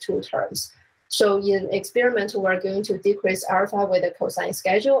balancing these two terms. So in experiment, we're going to decrease alpha with a cosine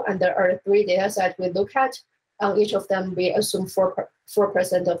schedule. And there are 3 data sets we look at. On each of them, we assume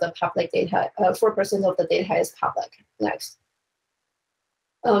 4% of the public data, 4% of the data is public. Next.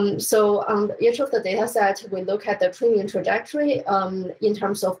 So on each of the data sets, we look at the training trajectory in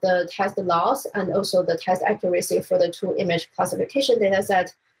terms of the test loss and also the test accuracy for the 2 image classification data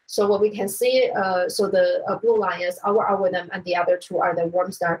set. So what we can see, so the blue line is our algorithm and the other 2 are the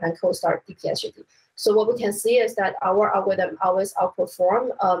WormStar and CoStar DPSGD. So what we can see is that our algorithm always outperform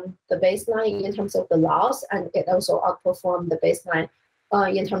the baseline in terms of the loss, and it also outperform the baseline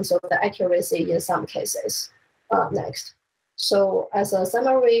in terms of the accuracy in some cases. Next. So as a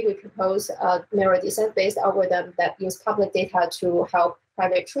summary, we propose a mirror descent-based algorithm that uses public data to help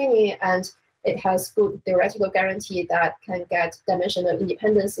private training, and it has good theoretical guarantee that can get dimensional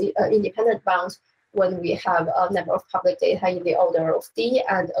independent bounds when we have a number of public data in the order of D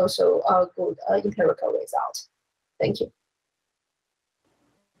and also a good empirical result. Thank you.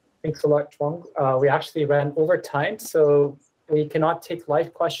 Thanks a lot, Shuang. We actually ran over time, so we cannot take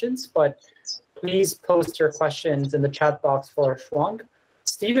live questions, but please post your questions in the chat box for Shuang.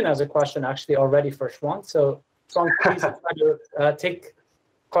 Stephen has a question actually already for Shuang. So Shuang, please try to take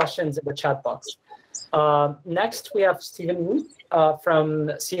questions in the chat box. Next, we have Stephen Wu from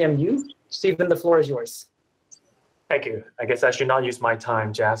CMU. Stephen, the floor is yours. Thank you. I guess I should not use my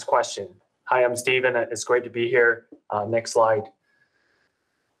time to ask question. Hi, I'm Stephen. It's great to be here. Next slide.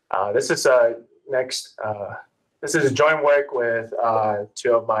 This is this is a joint work with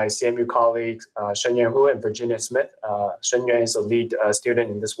 2 of my CMU colleagues, Shenyuan Hu and Virginia Smith. Shenyuan is a lead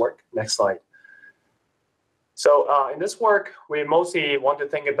student in this work. Next slide. So in this work, we mostly want to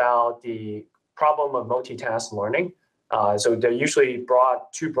think about the problem of multitask learning. So there are usually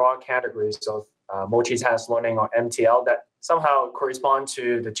 2 broad categories of multitask learning, or MTL, that somehow correspond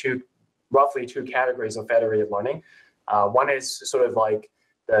to the roughly two categories of federated learning. One is sort of like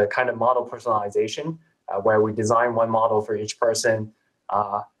the kind of model personalization, where we design one model for each person.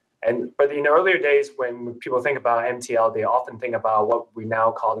 But in the earlier days, when people think about MTL, they often think about what we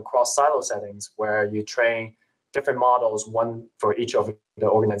now call the cross-silo settings, where you train different models, one for each of the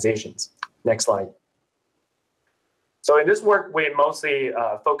organizations. Next slide. So in this work, we mostly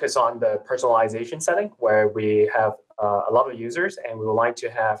focus on the personalization setting, where we have a lot of users, and we would like to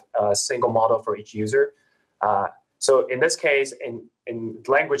have a single model for each user. So in this case, in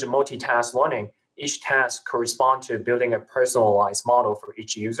language of multitask learning, each task corresponds to building a personalized model for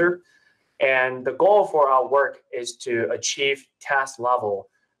each user. And the goal for our work is to achieve task level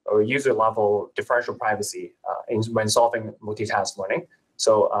or user level differential privacy when solving multitask learning.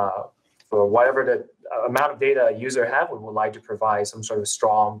 So for whatever the amount of data a user have, we would like to provide some sort of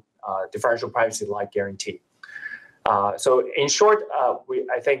strong differential privacy-like guarantee. So in short,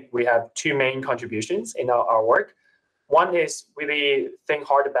 I think we have 2 main contributions in our work. One is really think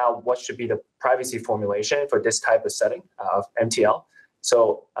hard about what should be the privacy formulation for this type of setting of MTL.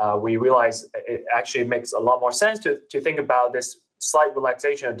 So we realize it actually makes a lot more sense to think about this slight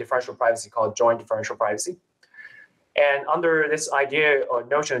relaxation of differential privacy called joint differential privacy. And under this idea or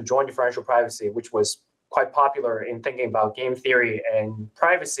notion of joint differential privacy, which was quite popular in thinking about game theory and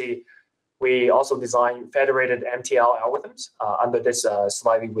privacy, we also designed federated MTL algorithms under this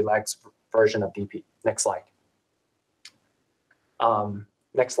slightly relaxed version of DP. Next slide.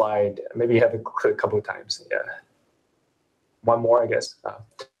 Next slide. Maybe you have a couple of times. Yeah. One more, I guess.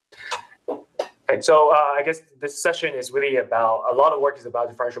 Okay, so I guess this session is really about, a lot of work is about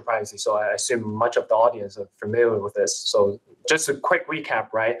differential privacy. So I assume much of the audience are familiar with this. So just a quick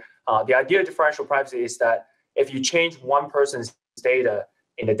recap, right? The idea of differential privacy is that if you change one person's data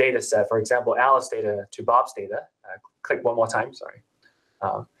in a data set, for example, Alice's data to Bob's data, click one more time, sorry.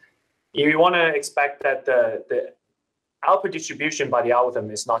 You want to expect that the output distribution by the algorithm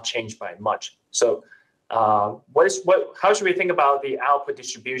is not changed by much. So how should we think about the output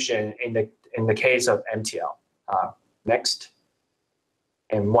distribution in the case of MTL? Next,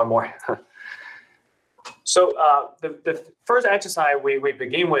 and one more. So the first exercise we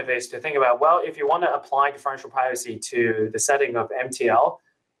begin with is to think about, well, if you want to apply differential privacy to the setting of MTL,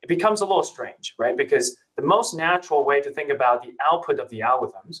 it becomes a little strange, right? Because the most natural way to think about the output of the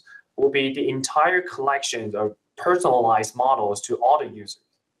algorithms will be the entire collection of personalized models to all the users.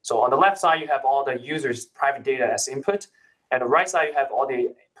 So on the left side, you have all the users' private data as input, and the right side, you have all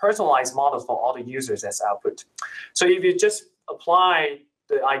the personalized models for all the users as output. So if you just apply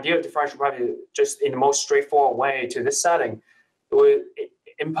the idea of differential privacy just in the most straightforward way to this setting, it would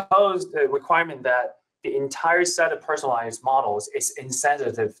impose the requirement that the entire set of personalized models is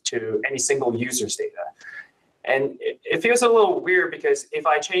insensitive to any single user's data. And it feels a little weird because if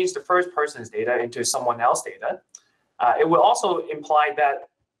I change the first person's data into someone else's data, it will also imply that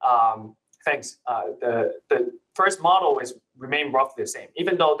the first model is remain roughly the same,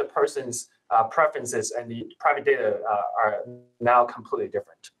 even though the person's preferences and the private data are now completely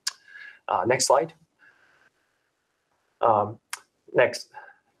different. Next slide. Next.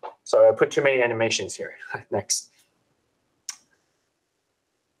 So I put too many animations here. Next.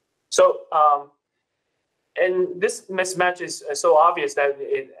 So, and this mismatch is so obvious that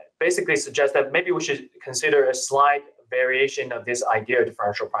it basically suggests that maybe we should consider a slight variation of this idea of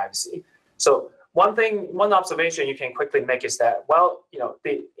differential privacy. So one observation you can quickly make is that, well,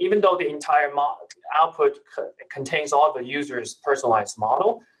 even though the entire output contains all the user's personalized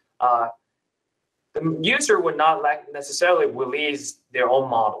model, the user would not necessarily release their own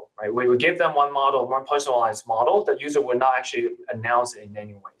model, right? We would give them one model, one personalized model. The user would not actually announce it in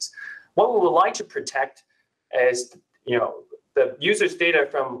any ways. What we would like to protect is, the user's data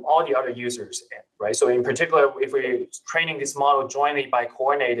from all the other users, right? So in particular, if we're training this model jointly by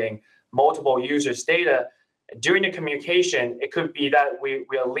coordinating multiple users' data, during the communication, it could be that we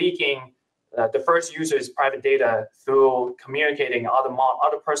are leaking the first user's private data through communicating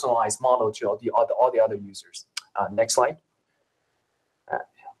other personalized model to all the other users. Next slide.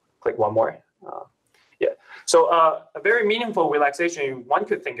 Click one more. Yeah. So a very meaningful relaxation one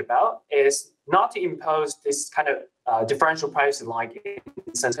could think about is not to impose this kind of differential privacy-like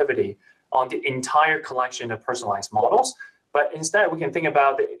insensitivity on the entire collection of personalized models, but instead we can think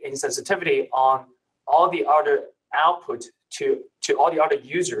about the insensitivity on all the other output to all the other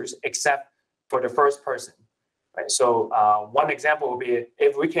users except for the first person. Right? So one example would be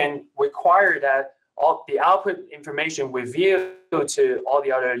if we can require that all the output information revealed to all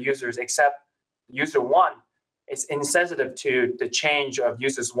the other users except user one is insensitive to the change of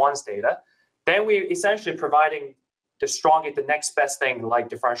users one's data, then we're essentially providing the next best thing like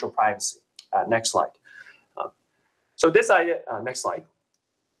differential privacy. Next slide. So this idea, next slide.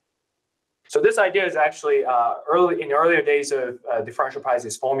 So this idea is actually in the earlier days of differential privacy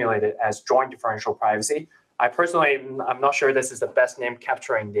is formulated as joint differential privacy. I personally, I'm not sure this is the best name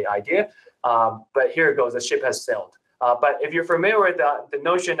capturing the idea, but here it goes, the ship has sailed. But if you're familiar with the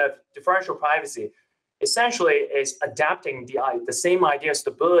notion of differential privacy, essentially is adapting the same idea of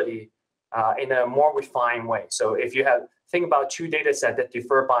stability in a more refined way. So if you think about two data sets that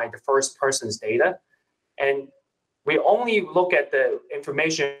differ by the first person's data, and we only look at the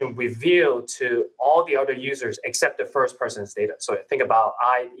information revealed to all the other users except the first person's data. So think about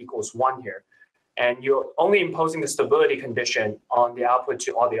I equals 1 here. And you're only imposing the stability condition on the output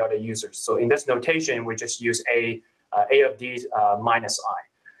to all the other users. So in this notation, we just use A of D minus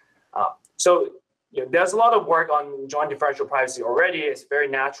I. So there's a lot of work on joint differential privacy already. It's a very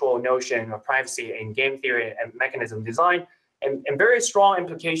natural notion of privacy in game theory and mechanism design. And very strong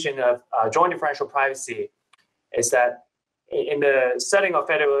implication of joint differential privacy is that in the setting of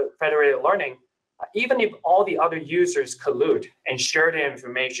federated learning, even if all the other users collude and share the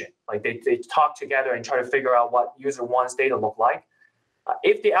information, like they talk together and try to figure out what user one's data look like,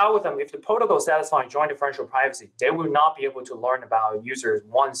 if the protocol satisfying joint differential privacy, they will not be able to learn about user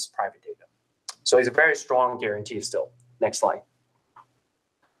one's private data. So it's a very strong guarantee still. Next slide.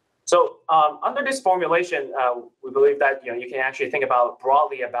 So under this formulation, we believe that you can actually think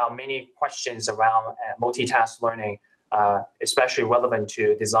broadly about many questions around multitask learning, especially relevant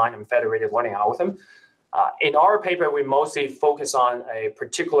to design and federated learning algorithm. In our paper, we mostly focus on a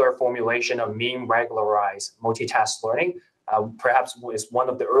particular formulation of mean regularized multitask learning. Perhaps is one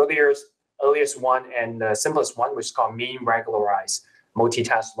of the earliest one and the simplest one, which is called mean regularized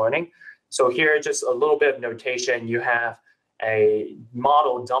multitask learning. So here, just a little bit of notation. You have a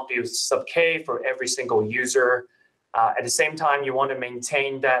model W sub k for every single user. At the same time, you want to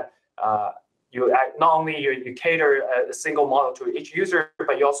maintain that not only you cater a single model to each user,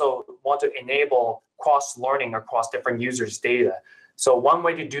 but you also want to enable cross-learning across different users' data. So one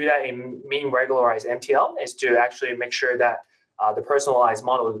way to do that in mean regularized MTL is to actually make sure that the personalized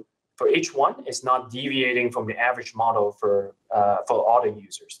model for each one is not deviating from the average model for all the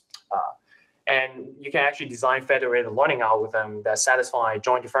users. And you can actually design federated learning algorithm that satisfy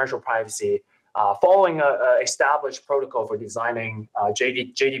joint differential privacy following an established protocol for designing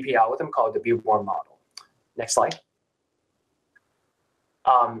JDP algorithm called the Billboard model. Next slide.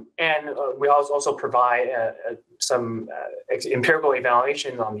 And we also provide some empirical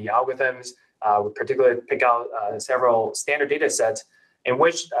evaluation on the algorithms. We particularly pick out several standard data sets in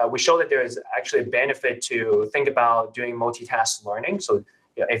which we show that there is actually a benefit to think about doing multitask learning. So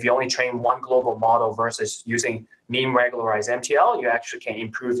if you only train one global model versus using mean regularized MTL, you actually can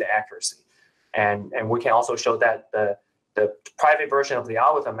improve the accuracy. And we can also show that the private version of the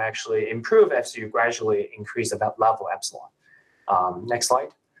algorithm actually improve as you gradually increase the level epsilon. Next slide.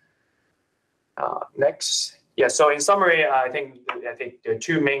 Next. Yeah, so in summary, I think the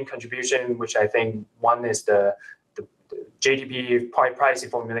two main contributions, which I think one is the JDP privacy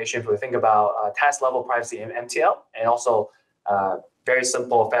formulation for think about task level privacy in MTL, and also very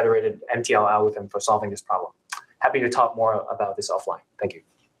simple federated MTL algorithm for solving this problem. Happy to talk more about this offline. Thank you.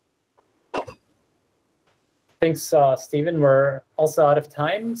 Thanks, Stephen. We're also out of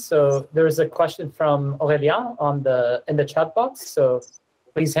time. So there's a question from Aurélien in the chat box. So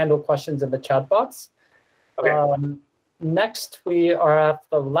please handle questions in the chat box. Okay. Next, we are at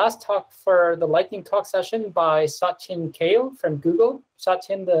the last talk for the lightning talk session by Satyen Kale from Google.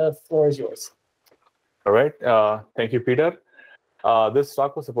 Satyen, the floor is yours. All right. Thank you, Peter. This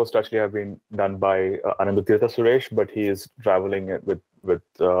talk was supposed to actually have been done by Anandatirtha Suresh, but he is traveling with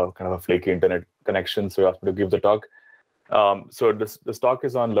kind of a flaky internet connection, so he asked me to give the talk. So this talk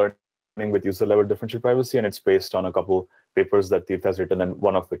is on learning with user-level differential privacy, and it's based on a couple papers that Tirtha has written, and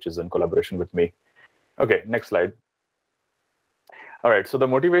one of which is in collaboration with me. Okay, next slide. All right, so the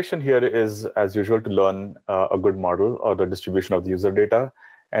motivation here is, as usual, to learn a good model or the distribution of the user data.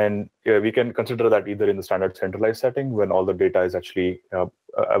 And we can consider that either in the standard centralized setting, when all the data is actually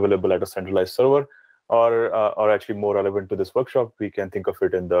available at a centralized server, or actually more relevant to this workshop, we can think of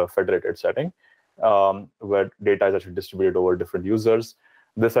it in the federated setting, where data is actually distributed over different users.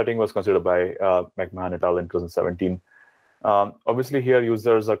 This setting was considered by McMahon et al. In 2017. Obviously, here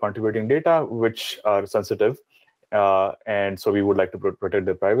users are contributing data which are sensitive, and so we would like to protect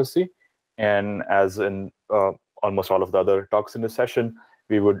their privacy. And as in almost all of the other talks in this session,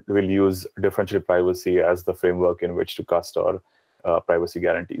 we'll use differential privacy as the framework in which to cast our privacy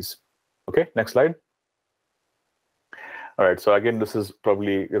guarantees. Okay, next slide. All right, so again, this is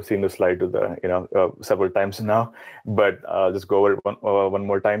probably, you've seen this slide to the several times now, but just go over it one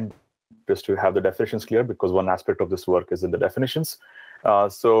more time just to have the definitions clear, because one aspect of this work is in the definitions.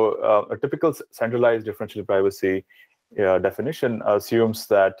 So a typical centralized differential privacy definition assumes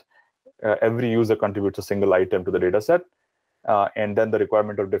that every user contributes a single item to the data set. And then the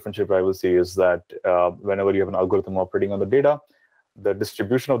requirement of differential privacy is that whenever you have an algorithm operating on the data, the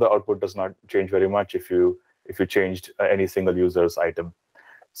distribution of the output does not change very much if you changed any single user's item.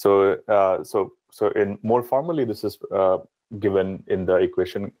 So in more formally, this is given in the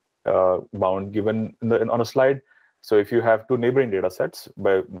equation bound given on a slide. So if you have two neighboring data sets,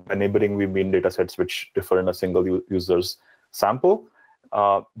 by neighboring we mean data sets which differ in a single user's sample,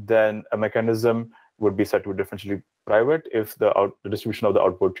 then a mechanism would be set to differentially private if the distribution of the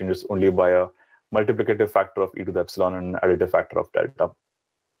output changes only by a multiplicative factor of e to the epsilon and an additive factor of delta.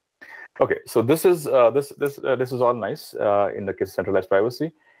 Okay, so this is all nice in the case of centralized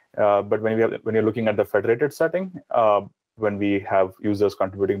privacy, but when you're looking at the federated setting, when we have users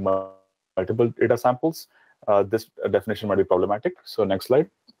contributing multiple data samples, this definition might be problematic. So next slide.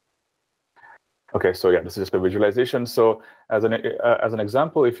 Okay, so yeah, this is just a visualization. So as an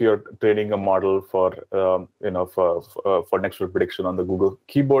example, if you're training a model for for next word prediction on the Google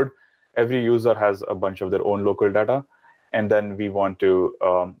keyboard, every user has a bunch of their own local data, and then we want to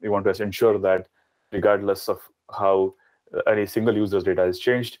ensure that regardless of how any single user's data is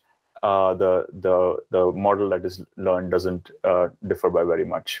changed, the model that is learned doesn't differ by very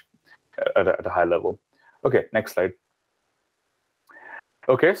much at a high level. Okay, next slide.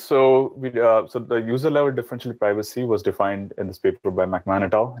 Okay, so so the user-level differential privacy was defined in this paper by McMahon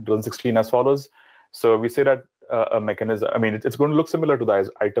et al. in 2016 as follows. So we say that a mechanism, I mean, it's going to look similar to the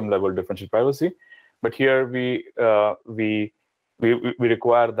item-level differential privacy, but here we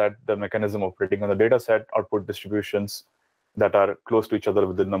require that the mechanism operating on the data set output distributions that are close to each other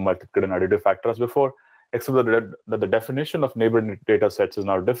within the multiplicative and additive factor as before, except that the definition of neighboring data sets is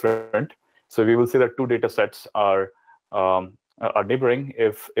now different. So we will say that two data sets are neighboring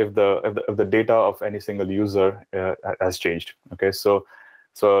if the data of any single user has changed. Okay, so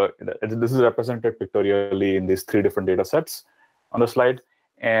this is represented pictorially in these three different data sets on the slide,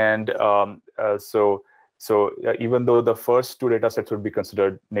 and so even though the first two data sets would be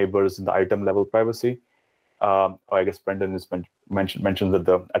considered neighbors in the item level privacy, I guess Brendan has mentioned that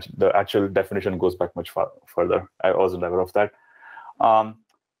the actual definition goes back much further. I wasn't aware of that.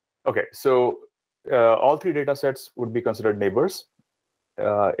 Okay, so all three data sets would be considered neighbors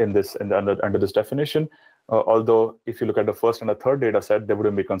under this definition. Although if you look at the first and the third data set, they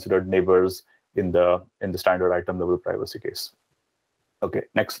wouldn't be considered neighbors in the standard item level privacy case. Okay,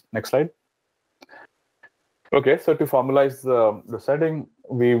 next slide. Okay, so to formalize the setting,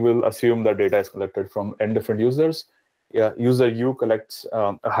 we will assume that data is collected from n different users. User U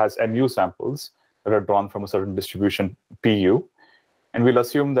has mu samples that are drawn from a certain distribution PU. And we'll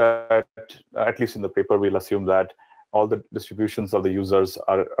assume that, at least in the paper, we'll assume that all the distributions of the users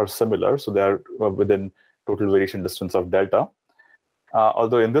are similar. So they are within total variation distance of delta.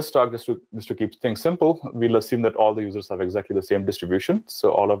 Although in this talk, just to keep things simple, we'll assume that all the users have exactly the same distribution.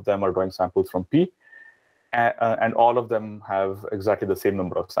 So all of them are drawing samples from P. And all of them have exactly the same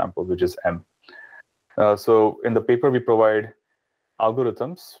number of samples, which is M. So in the paper, we provide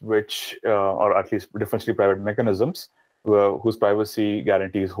algorithms which, or at least differentially private mechanisms, whose privacy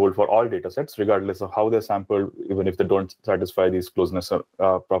guarantees hold for all data sets, regardless of how they're sampled, even if they don't satisfy these closeness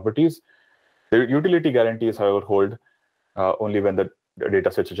properties. The utility guarantees, however, hold only when the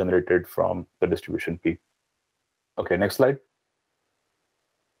data sets are generated from the distribution P. Okay, next slide.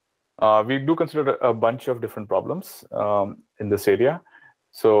 We do consider a bunch of different problems in this area.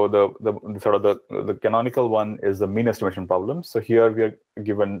 So the canonical one is the mean estimation problem. So here we are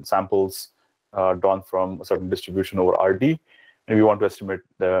given samples drawn from a certain distribution over RD, and we want to estimate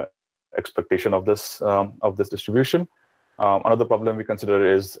the expectation of this distribution. Another problem we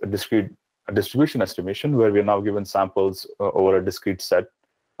consider is a distribution estimation, where we are now given samples over a discrete set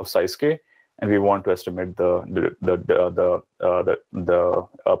of size k, and we want to estimate the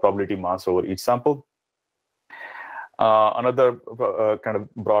probability mass over each sample. Another kind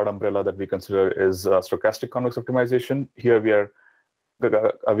of broad umbrella that we consider is stochastic convex optimization. Here we are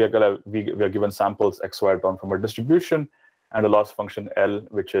given samples xy drawn from a distribution and a loss function L,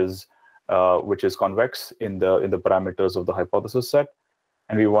 which is convex in the parameters of the hypothesis set,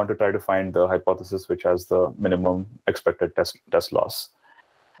 and we want to try to find the hypothesis which has the minimum expected test loss.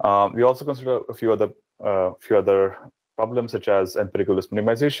 We also consider a few other problems, such as empirical risk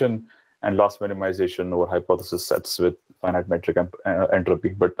minimization and loss minimization over hypothesis sets with finite metric entropy,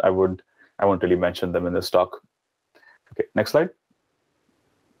 but I won't really mention them in this talk. Okay, next slide.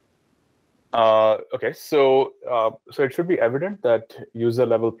 Okay, so it should be evident that user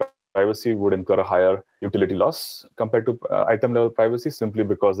level privacy would incur a higher utility loss compared to item level privacy, simply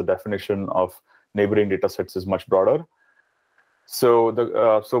because the definition of neighboring data sets is much broader. So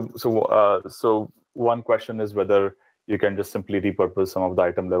one question is whether you can just simply repurpose some of the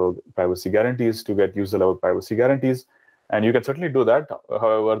item level privacy guarantees to get user level privacy guarantees. And you can certainly do that.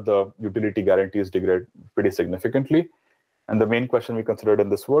 However, the utility guarantees degrade pretty significantly. And the main question we considered in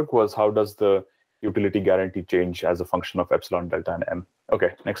this work was, how does the utility guarantee change as a function of epsilon, delta, and M?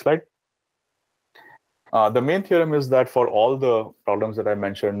 Okay, next slide. The main theorem is that for all the problems that I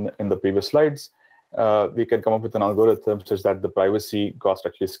mentioned in the previous slides, we can come up with an algorithm such that the privacy cost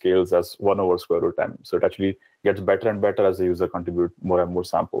actually scales as 1 over square root M. So it actually gets better and better as the user contribute more and more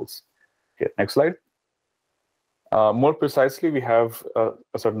samples. Okay, next slide. More precisely, we have a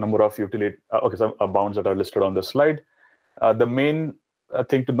certain number of some bounds that are listed on the slide. The main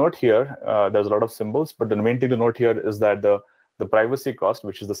thing to note here, there's a lot of symbols, but the main thing to note here is that the privacy cost,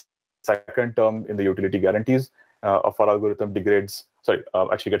 which is the second term in the utility guarantees of our algorithm,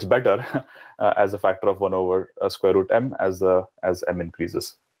 actually gets better as a factor of 1 over square root M as M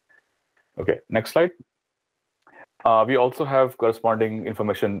increases. Okay, next slide. We also have corresponding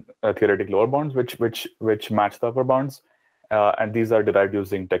information theoretic lower bounds, which match the upper bounds. And these are derived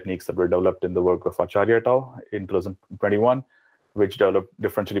using techniques that were developed in the work of Acharya et al. In 2021, which developed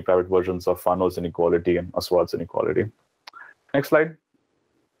differentially private versions of Fano's inequality and Oswald's inequality. Next slide.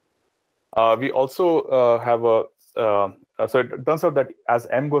 We also have so it turns out that as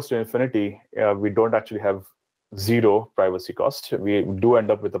M goes to infinity, we don't actually have zero privacy cost. We do end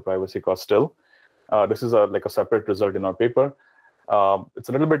up with a privacy cost still. This is like a separate result in our paper. It's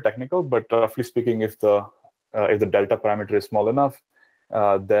a little bit technical, but roughly speaking, if the delta parameter is small enough,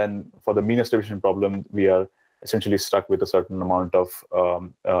 then for the mean estimation problem, we are essentially stuck with a certain amount of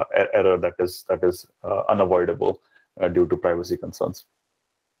error that is unavoidable due to privacy concerns.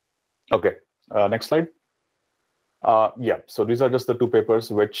 Okay, next slide. Yeah, so these are just the two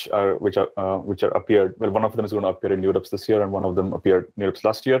papers which are appeared. Well, one of them is going to appear in Europe's this year, and one of them appeared in Europe's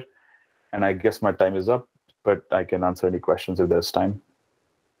last year. And I guess my time is up, but I can answer any questions if there's time.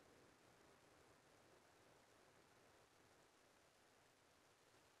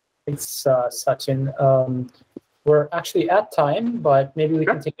 Thanks, Satyen. We're actually at time, but maybe we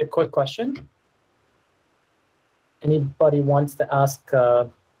can take a quick question. Anybody wants to ask a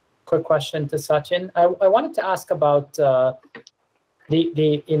quick question to Satyen? I wanted to ask about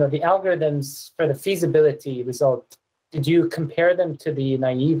the algorithms for the feasibility result, did you compare them to the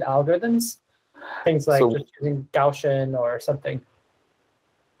naive algorithms? Things like just using Gaussian or something.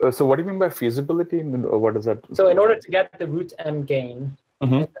 So what do you mean by feasibility? What is that? So in order to get the root M gain,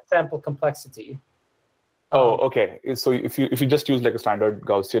 the sample complexity. Oh, okay. So if you just use like a standard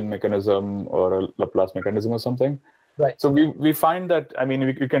Gaussian mechanism or a Laplace mechanism or something, right? So we find that, I mean,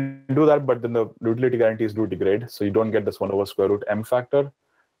 you can do that, but then the utility guarantees do degrade, so you don't get this 1 over square root M factor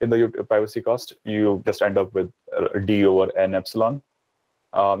in the privacy cost. You just end up with D over N epsilon.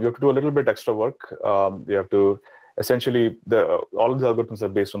 You have to do a little bit extra work. You have to essentially all of the algorithms are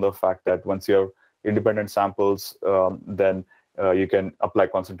based on the fact that once you have independent samples, then you can apply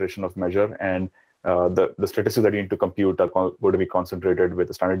concentration of measure, and the statistics that you need to compute are going to be concentrated with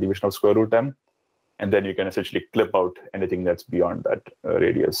a standard deviation of square root M, and then you can essentially clip out anything that's beyond that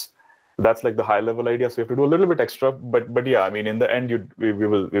radius. That's like the high level idea. So you have to do a little bit extra, but yeah, I mean, in the end, we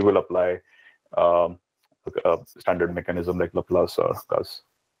will apply a standard mechanism like Laplace or Gauss.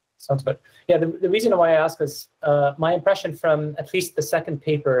 Sounds good. Yeah, the reason why I ask is my impression from at least the second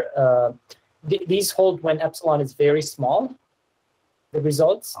paper, these hold when epsilon is very small, the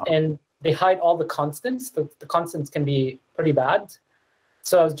results, and they hide all the constants. The constants can be pretty bad.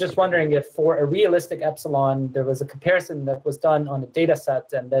 So I was just wondering if for a realistic epsilon, there was a comparison that was done on a data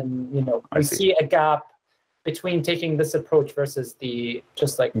set, and then we see a gap between taking this approach versus the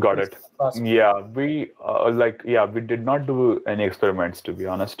just like. Got it. Yeah, we we did not do any experiments, to be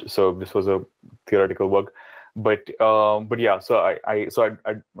honest. So this was a theoretical work, but yeah. So I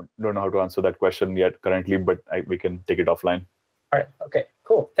don't know how to answer that question yet currently, but we can take it offline. All right. Okay.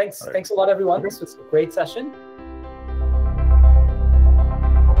 Cool. Thanks. Thanks a lot, everyone. This was a great session.